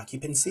lowering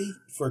occupancy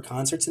for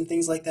concerts and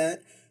things like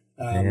that.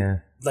 Yeah.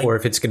 Or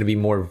if it's going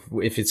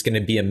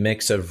to be a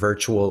mix of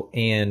virtual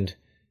and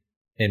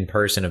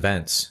in-person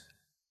events.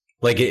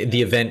 Like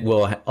the event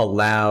will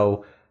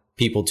allow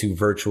people to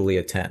virtually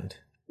attend.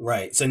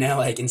 Right. So now,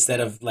 like, instead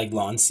of like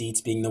lawn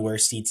seats being the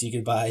worst seats you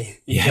could buy,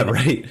 Yeah,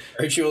 right.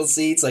 virtual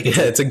seats, like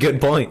It's a good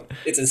point.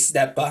 it's a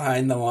step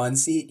behind the lawn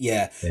seat.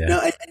 Yeah. Yeah. No,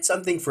 and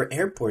something for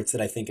airports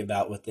that I think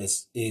about with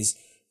this is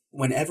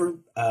whenever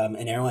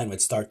an airline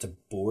would start to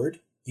board,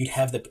 you'd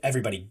have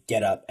everybody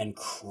get up and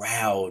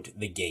crowd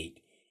the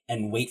gate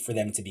and wait for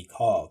them to be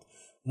called.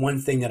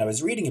 One thing that I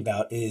was reading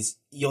about is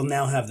you'll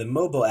now have the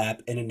mobile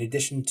app, and in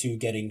addition to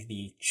getting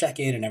the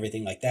check-in and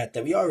everything like that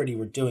we already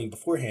were doing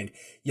beforehand,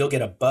 you'll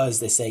get a buzz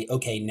that say,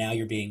 okay, now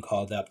you're being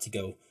called up to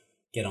go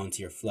get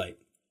onto your flight.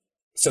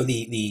 So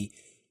the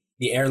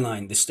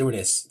airline, the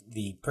stewardess,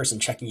 the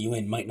person checking you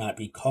in might not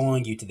be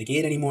calling you to the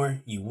gate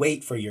anymore. You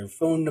wait for your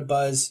phone to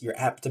buzz, your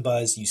app to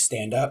buzz, you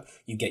stand up,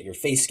 you get your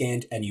face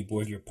scanned, and you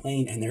board your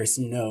plane, and there's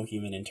no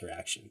human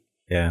interaction.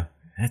 Yeah,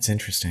 that's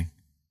interesting.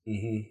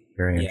 Mm-hmm.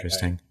 Very Yeah,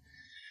 interesting.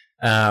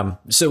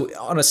 So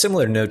on a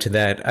similar note to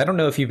that, I don't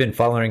know if you've been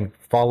following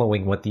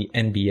what the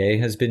NBA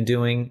has been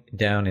doing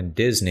down in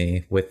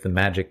Disney with the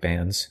Magic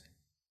Bands.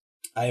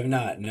 I have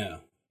not, no.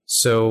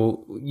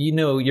 So,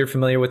 you're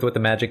familiar with what the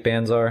Magic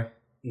Bands are?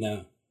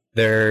 No.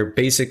 They're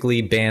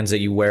basically bands that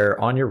you wear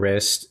on your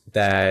wrist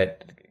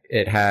that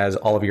it has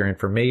all of your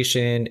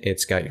information.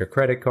 It's got your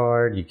credit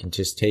card. You can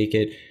just take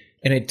it.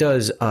 And it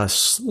does a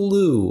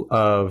slew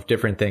of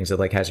different things. It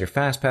like has your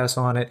fast pass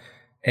on it.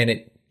 And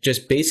it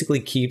just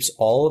basically keeps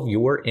all of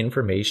your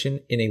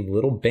information in a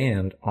little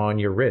band on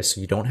your wrist.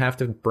 So you don't have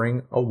to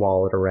bring a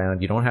wallet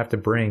around. You don't have to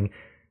bring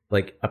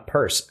like a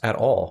purse at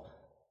all.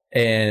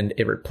 and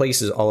it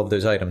replaces all of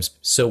those items.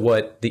 So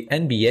what the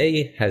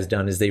NBA has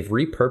done is they've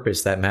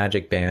repurposed that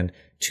Magic Band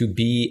to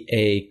be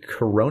a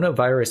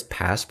coronavirus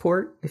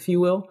passport, if you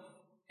will.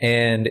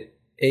 And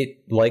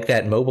it, like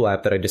that mobile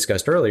app that I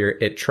discussed earlier,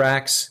 it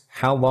tracks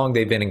how long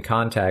they've been in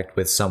contact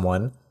with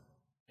someone,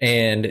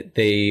 and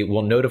they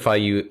will notify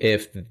you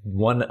if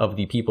one of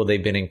the people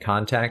they've been in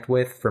contact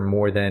with for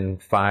more than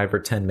 5 or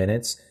 10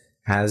 minutes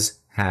has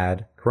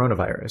had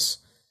coronavirus.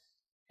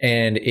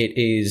 And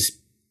it is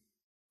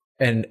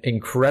an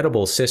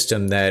incredible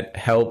system that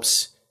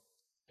helps.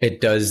 It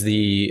does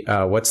the,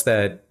 what's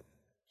that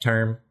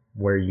term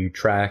where you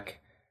track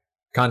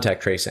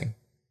contact tracing?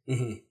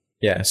 Mm-hmm.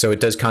 Yeah, so it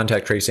does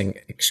contact tracing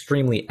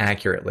extremely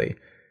accurately.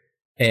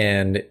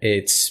 And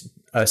it's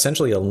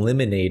essentially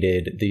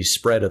eliminated the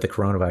spread of the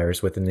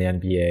coronavirus within the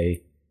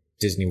NBA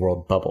Disney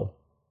World bubble.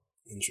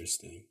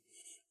 Interesting.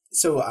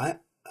 So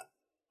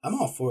I'm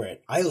all for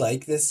it. I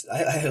like this.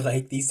 I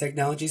like these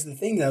technologies. The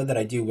thing, though, that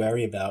I do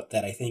worry about,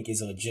 that I think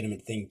is a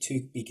legitimate thing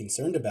to be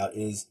concerned about,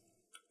 is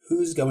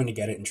who's going to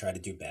get it and try to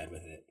do bad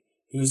with it?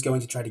 Who's going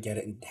to try to get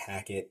it and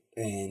hack it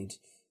and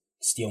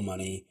steal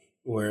money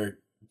or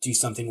do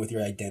something with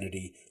your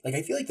identity? Like,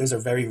 I feel like those are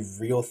very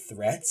real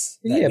threats.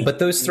 Yeah, but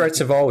those threats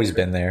have always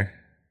been there,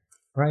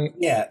 right?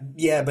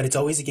 Yeah, but it's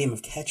always a game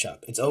of catch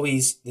up. It's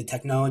always the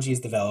technology is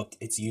developed,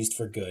 it's used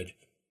for good,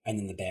 and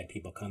then the bad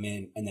people come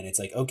in, and then it's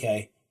like,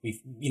 okay,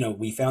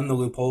 we found the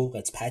loophole,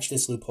 let's patch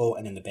this loophole,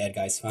 and then the bad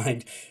guys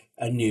find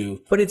a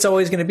new. But it's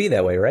always going to be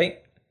that way,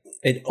 right?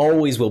 It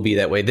always will be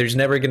that way. There's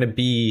never going to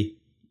be,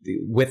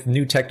 with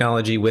new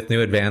technology, with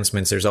new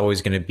advancements, there's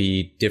always going to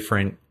be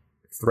different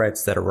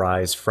threats that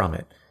arise from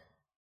it.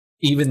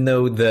 Even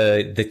though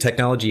the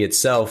technology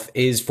itself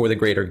is for the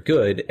greater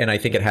good, and I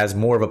think it has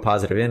more of a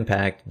positive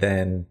impact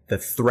than the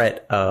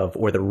threat of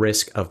or the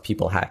risk of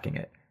people hacking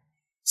it.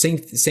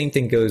 Same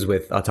thing goes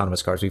with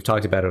autonomous cars. We've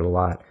talked about it a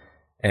lot.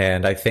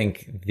 And I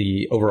think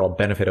the overall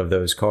benefit of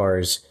those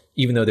cars,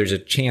 even though there's a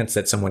chance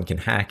that someone can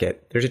hack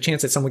it, there's a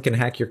chance that someone can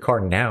hack your car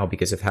now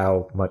because of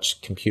how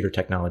much computer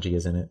technology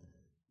is in it.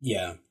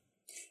 Yeah.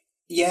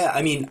 Yeah,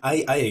 I mean,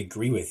 I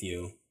agree with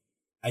you.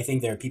 I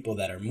think there are people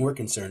that are more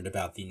concerned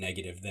about the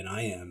negative than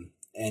I am,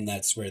 and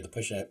that's where the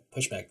pushback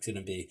is going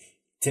to be.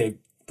 To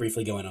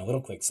briefly go on a little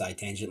quick side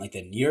tangent, like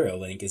the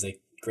Neuralink is a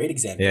great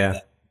example of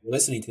that. If you're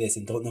listening to this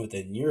and don't know what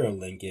the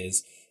Neuralink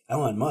is,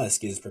 Elon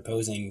Musk is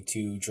proposing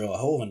to drill a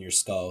hole in your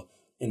skull,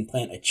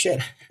 implant a chip,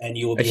 and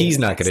you will be. He's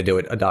not going to do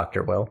it. A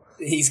doctor will.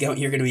 You're going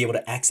to be able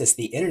to access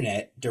the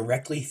internet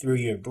directly through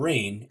your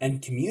brain and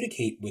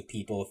communicate with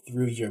people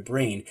through your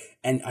brain.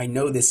 And I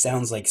know this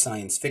sounds like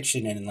science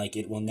fiction and like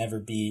it will never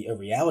be a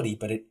reality,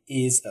 but it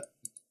is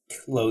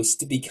close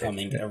to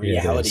becoming a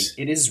reality.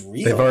 It is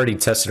real. They've already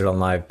tested it on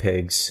live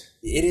pigs.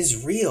 It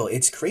is real.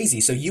 It's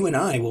crazy. So you and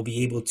I will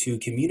be able to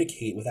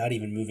communicate without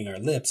even moving our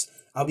lips.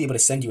 I'll be able to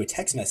send you a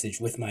text message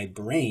with my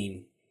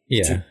brain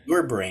to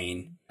your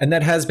brain. And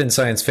that has been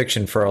science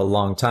fiction for a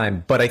long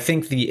time. But I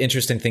think the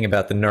interesting thing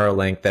about the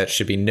Neuralink that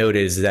should be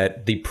noted is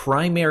that the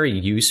primary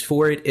use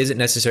for it isn't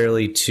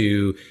necessarily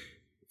to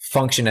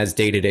function as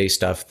day-to-day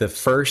stuff. The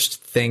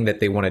first thing that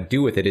they want to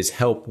do with it is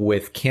help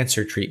with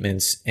cancer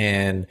treatments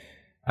and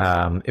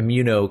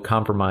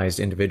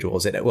immunocompromised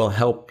individuals. It will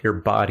help your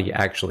body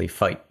actually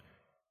fight.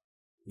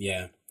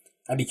 Yeah.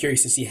 I'd be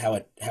curious to see how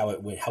it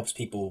helps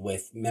people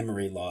with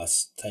memory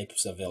loss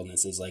types of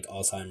illnesses like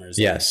Alzheimer's.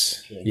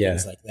 Yes. And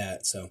things like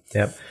that. So.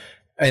 Yep.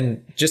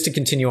 And just to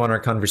continue on our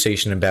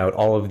conversation about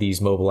all of these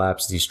mobile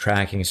apps, these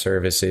tracking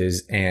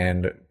services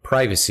and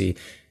privacy,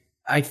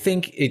 I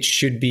think it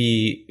should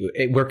be,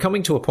 we're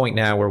coming to a point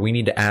now where we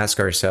need to ask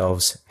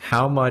ourselves,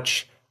 how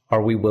much freedom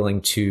are we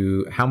willing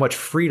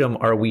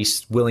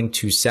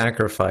to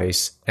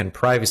sacrifice and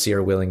privacy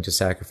are willing to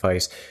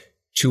sacrifice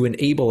to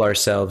enable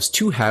ourselves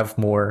to have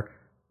more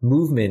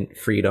movement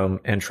freedom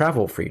and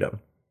travel freedom.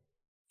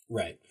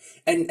 Right.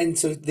 And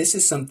so this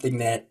is something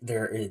that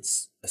there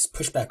is a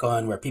pushback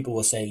on where people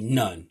will say,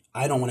 none.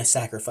 I don't want to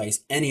sacrifice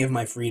any of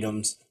my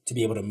freedoms to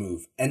be able to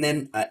move. And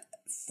then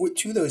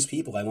to those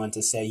people, I want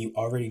to say you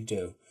already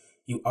do.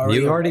 You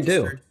already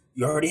do.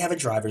 You already have a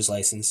driver's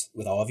license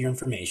with all of your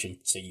information,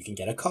 so you can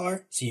get a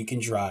car, so you can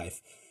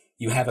drive.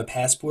 You have a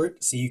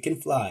passport, so you can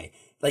fly.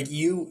 Like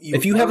you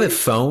if you have a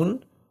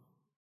phone,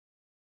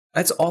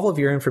 that's all of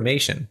your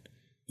information.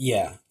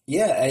 Yeah.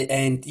 Yeah.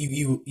 And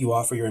you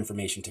offer your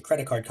information to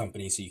credit card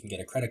companies so you can get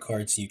a credit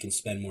card so you can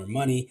spend more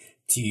money,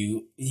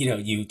 to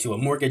a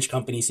mortgage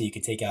company so you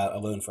can take out a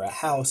loan for a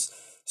house.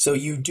 So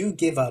you do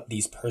give up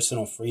these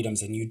personal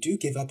freedoms and you do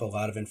give up a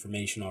lot of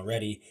information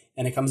already.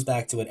 And it comes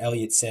back to what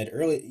Elliot said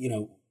earlier,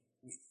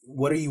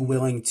 what are you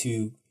willing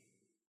to,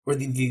 or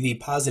the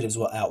positives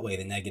will outweigh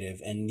the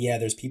negative. And yeah,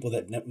 there's people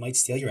that might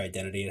steal your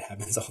identity. It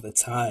happens all the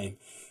time.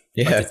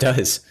 Yeah, it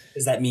does.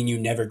 Does that mean you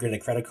never get a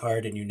credit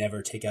card and you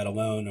never take out a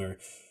loan? Or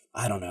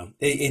I don't know.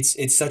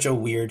 It's such a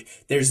weird,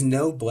 there's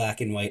no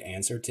black and white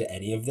answer to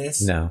any of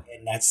this. No.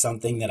 And that's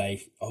something that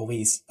I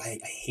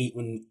hate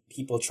when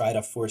people try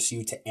to force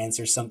you to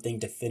answer something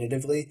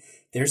definitively.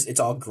 It's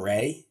all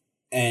gray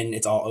and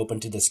it's all open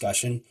to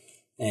discussion.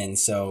 And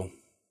so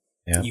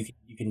Yeah. you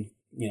can,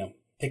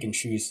 pick and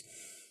choose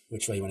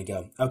which way you want to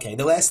go. Okay,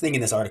 the last thing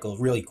in this article,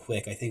 really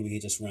quick, I think we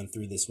could just run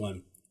through this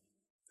one.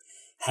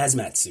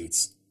 Hazmat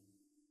suits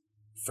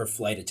for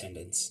flight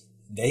attendants.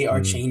 They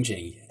are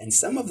changing, and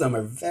some of them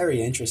are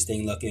very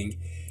interesting looking.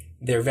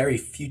 They're very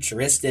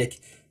futuristic,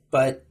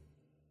 but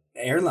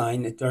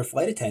airline or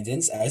flight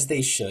attendants, as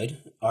they should,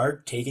 are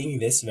taking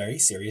this very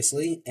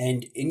seriously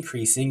and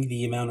increasing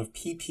the amount of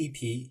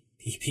PPE.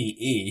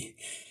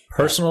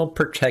 Personal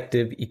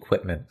protective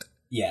equipment.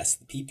 Yes,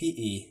 the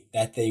PPE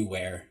that they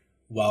wear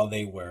while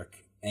they work.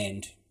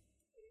 And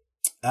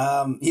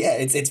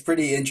it's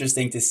pretty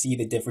interesting to see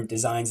the different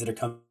designs that are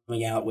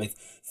coming out with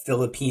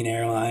Philippine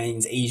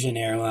Airlines, Asian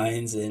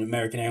Airlines, and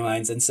American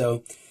Airlines. And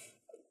so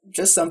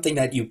just something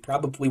that you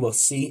probably will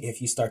see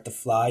if you start to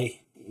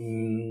fly,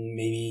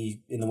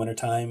 maybe in the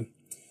wintertime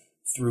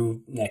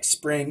through next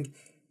spring.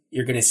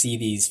 You're going to see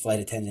these flight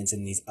attendants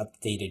in these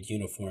updated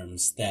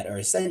uniforms that are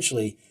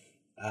essentially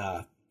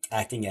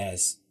acting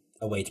as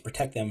a way to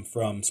protect them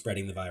from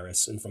spreading the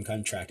virus and from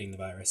contracting the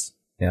virus.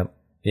 Yep.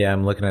 Yeah,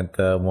 I'm looking at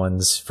the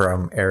ones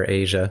from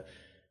AirAsia.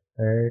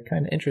 They're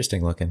kind of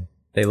interesting looking.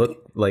 They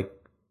look like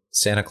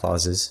Santa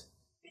Clauses.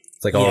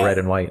 It's like all red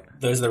and white.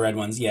 Those are the red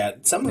ones. Yeah.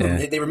 Some of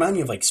them, they remind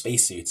me of like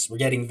spacesuits. We're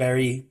getting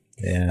very,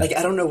 like,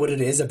 I don't know what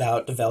it is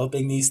about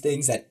developing these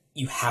things that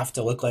you have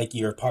to look like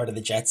you're part of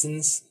the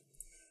Jetsons.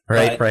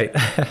 Right.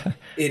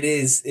 It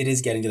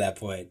is getting to that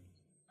point.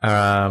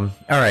 All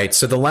right.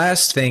 So the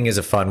last thing is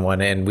a fun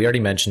one, and we already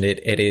mentioned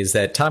it. It is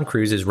that Tom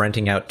Cruise is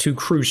renting out 2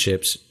 cruise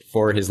ships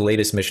for his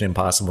latest Mission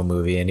Impossible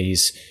movie, and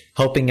he's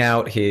helping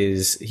out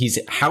he's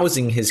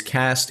housing his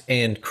cast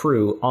and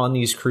crew on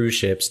these cruise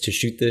ships to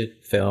shoot the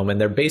film, and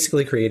they're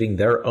basically creating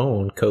their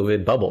own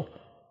COVID bubble.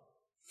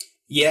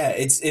 Yeah,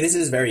 this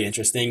is very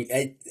interesting.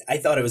 I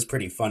thought it was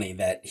pretty funny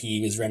that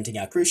he was renting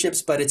out cruise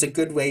ships, but it's a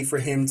good way for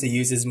him to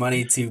use his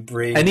money to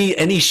bring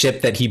any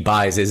ship that he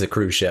buys is a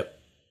cruise ship.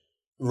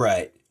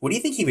 Right. What do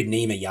you think he would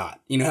name a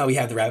yacht? You know how we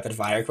have the rapid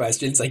fire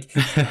questions? Like,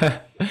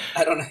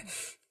 I don't know.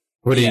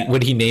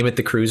 Would he name it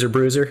the Cruiser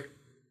Bruiser?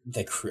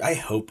 I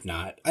hope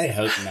not.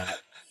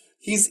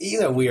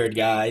 He's a weird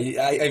guy.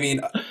 I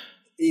mean,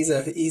 he's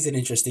an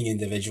interesting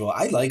individual.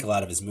 I like a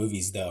lot of his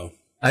movies, though.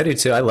 I do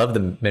too. I love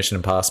the Mission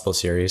Impossible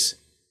series.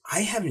 I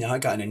have not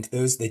gotten into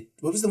those.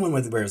 What was the one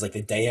where it was like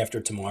The Day After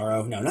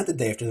Tomorrow? No, not The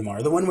Day After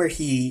Tomorrow. The one where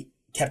he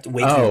kept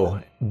waking up.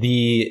 Oh,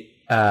 the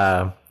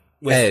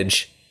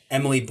Edge.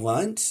 Emily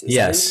Blunt?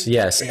 Yes.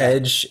 Yeah.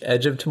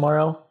 Edge of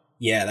Tomorrow.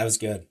 Yeah, that was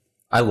good.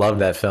 I love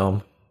that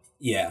film.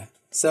 Yeah.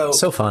 So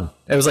fun.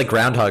 It was like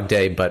Groundhog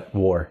Day, but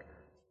war.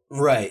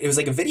 Right. It was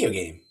like a video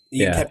game.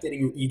 You kept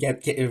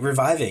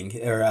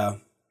reviving or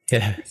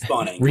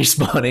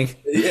respawning.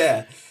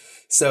 Yeah.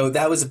 So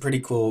that was a pretty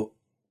cool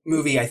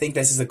movie. I think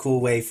this is a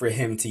cool way for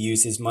him to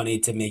use his money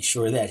to make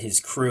sure that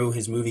his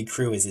movie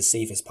crew is as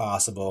safe as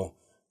possible.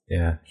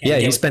 Yeah.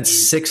 He spent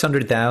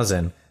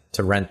 $600,000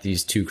 to rent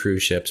these 2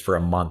 cruise ships for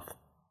a month.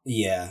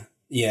 Yeah.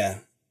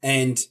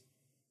 And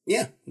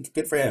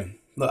good for him.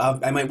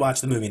 I might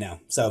watch the movie now.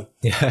 So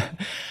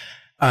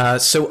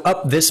so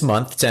up this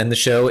month to end the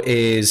show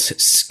is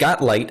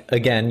Scott Light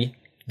again.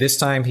 This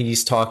time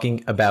he's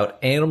talking about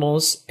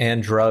animals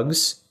and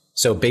drugs.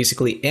 So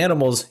basically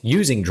animals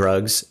using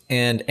drugs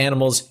and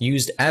animals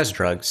used as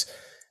drugs.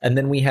 And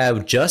then we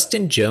have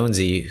Justin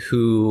Jonesy,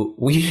 who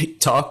we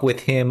talk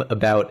with him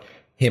about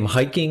him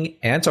hiking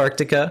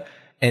Antarctica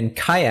and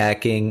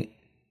kayaking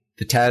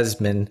the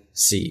Tasman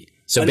Sea.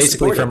 So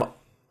basically from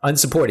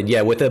unsupported,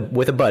 with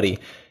a buddy.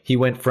 He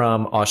went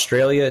from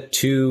Australia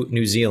to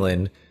New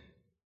Zealand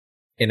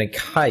in a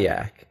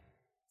kayak.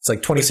 It's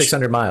like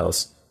 2,600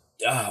 miles.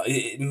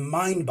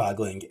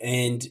 Mind-boggling.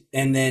 And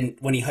then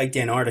when he hiked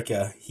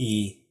Antarctica,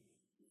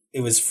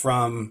 it was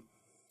from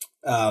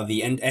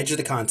the edge of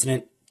the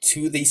continent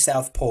to the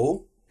South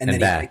Pole and then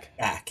back. He hiked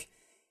back.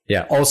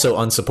 Yeah, also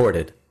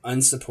unsupported.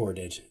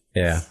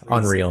 Yeah,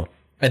 unreal.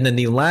 And then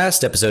the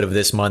last episode of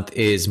this month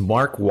is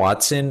Mark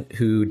Watson,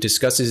 who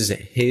discusses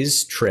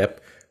his trip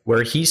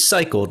where he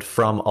cycled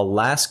from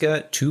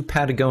Alaska to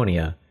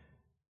Patagonia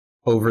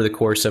over the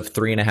course of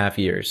 3.5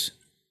 years.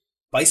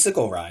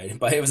 Bicycle ride.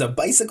 But it was a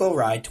bicycle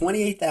ride,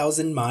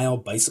 28,000-mile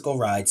bicycle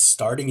ride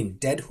starting in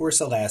Dead Horse,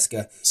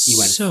 Alaska. He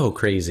went so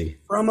crazy.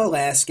 From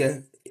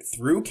Alaska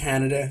through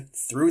Canada,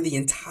 through the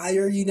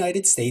entire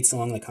United States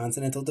along the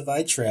Continental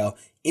Divide Trail,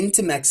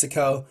 into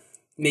Mexico,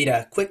 made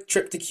a quick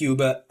trip to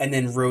Cuba, and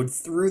then rode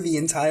through the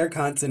entire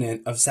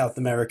continent of South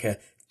America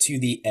to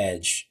the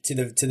edge, to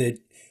the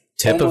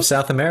tip of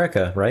South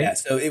America, right? Yeah,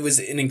 so it was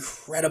an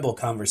incredible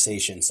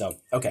conversation. So,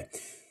 okay.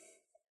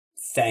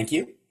 Thank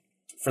you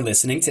for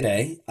listening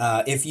today.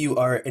 If you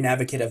are an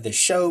advocate of this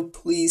show,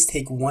 please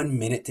take 1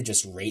 minute to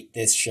just rate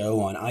this show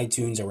on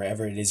iTunes or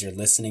wherever it is you're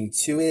listening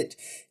to it.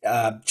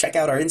 Check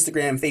out our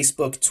Instagram,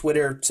 Facebook,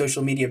 Twitter,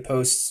 social media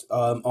posts.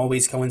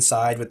 Always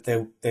coincide with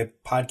the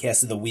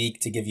podcast of the week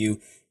to give you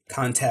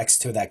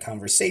context to that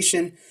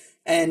conversation.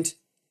 And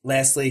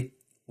lastly,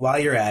 while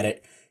you're at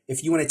it,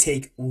 if you want to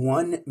take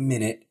 1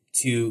 minute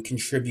to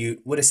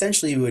contribute what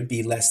essentially would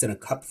be less than a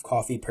cup of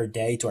coffee per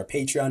day to our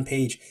Patreon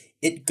page,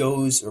 it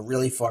goes a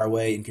really far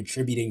way in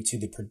contributing to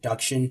the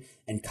production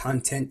and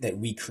content that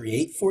we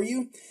create for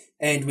you.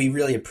 And we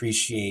really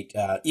appreciate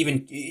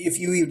even if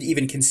you would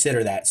even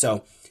consider that.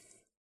 So,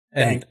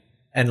 and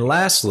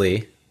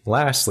lastly,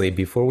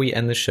 before we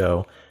end the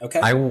show,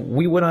 okay,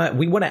 we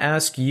want to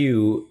ask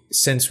you,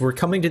 since we're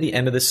coming to the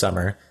end of the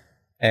summer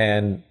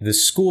and the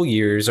school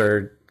years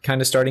are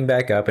kind of starting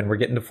back up and we're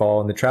getting to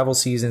fall and the travel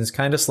season's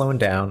kind of slowing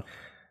down,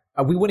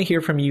 we want to hear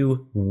from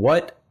you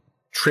what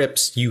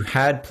trips you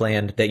had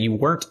planned that you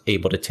weren't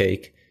able to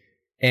take,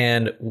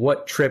 and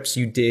what trips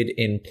you did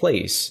in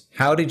place.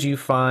 How did you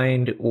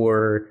find,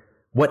 or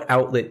what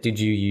outlet did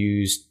you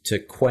use to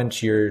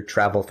quench your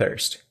travel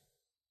thirst?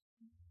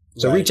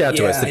 So reach out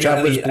to us, the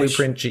Traveler's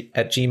Blueprint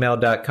at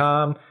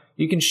gmail.com.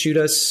 You can shoot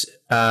us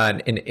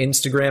an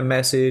Instagram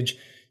message.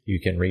 You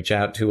can reach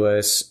out to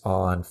us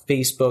on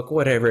Facebook,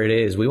 whatever it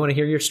is. We want to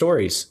hear your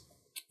stories.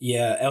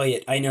 Yeah,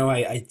 Elliot, I know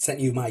I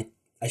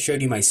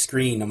showed you my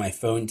screen on my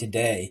phone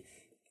today.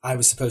 I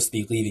was supposed to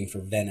be leaving for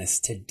Venice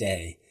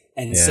today.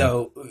 And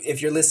so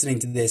if you're listening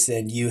to this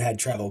and you had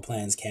travel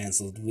plans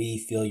canceled, we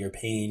feel your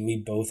pain. We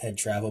both had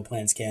travel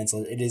plans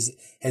canceled.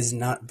 Has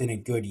not been a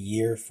good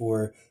year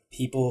for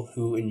people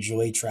who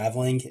enjoy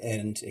traveling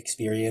and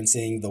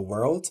experiencing the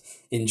world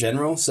in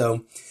general.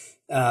 So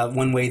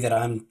one way that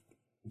I'm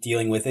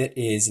dealing with it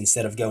is,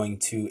 instead of going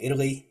to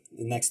Italy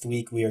next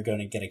week, we are going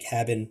to get a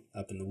cabin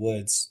up in the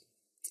woods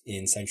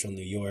in central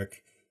New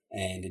York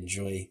and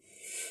enjoy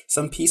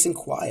some peace and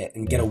quiet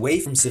and get away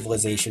from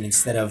civilization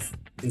instead of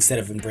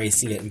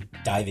embracing it and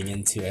diving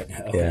into it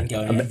and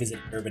going and visit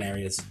urban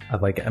areas.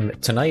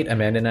 Tonight,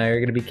 Amanda and I are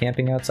going to be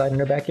camping outside in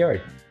our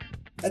backyard.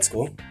 That's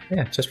cool.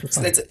 Yeah, just for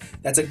fun. So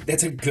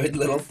that's a good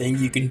little thing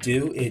you can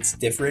do. It's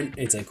different.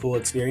 It's a cool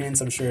experience.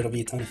 I'm sure it'll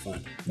be a ton of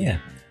fun. Yeah.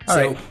 All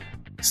right.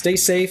 Stay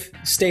safe.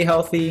 Stay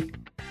healthy.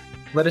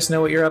 Let us know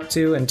what you're up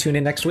to and tune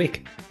in next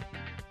week.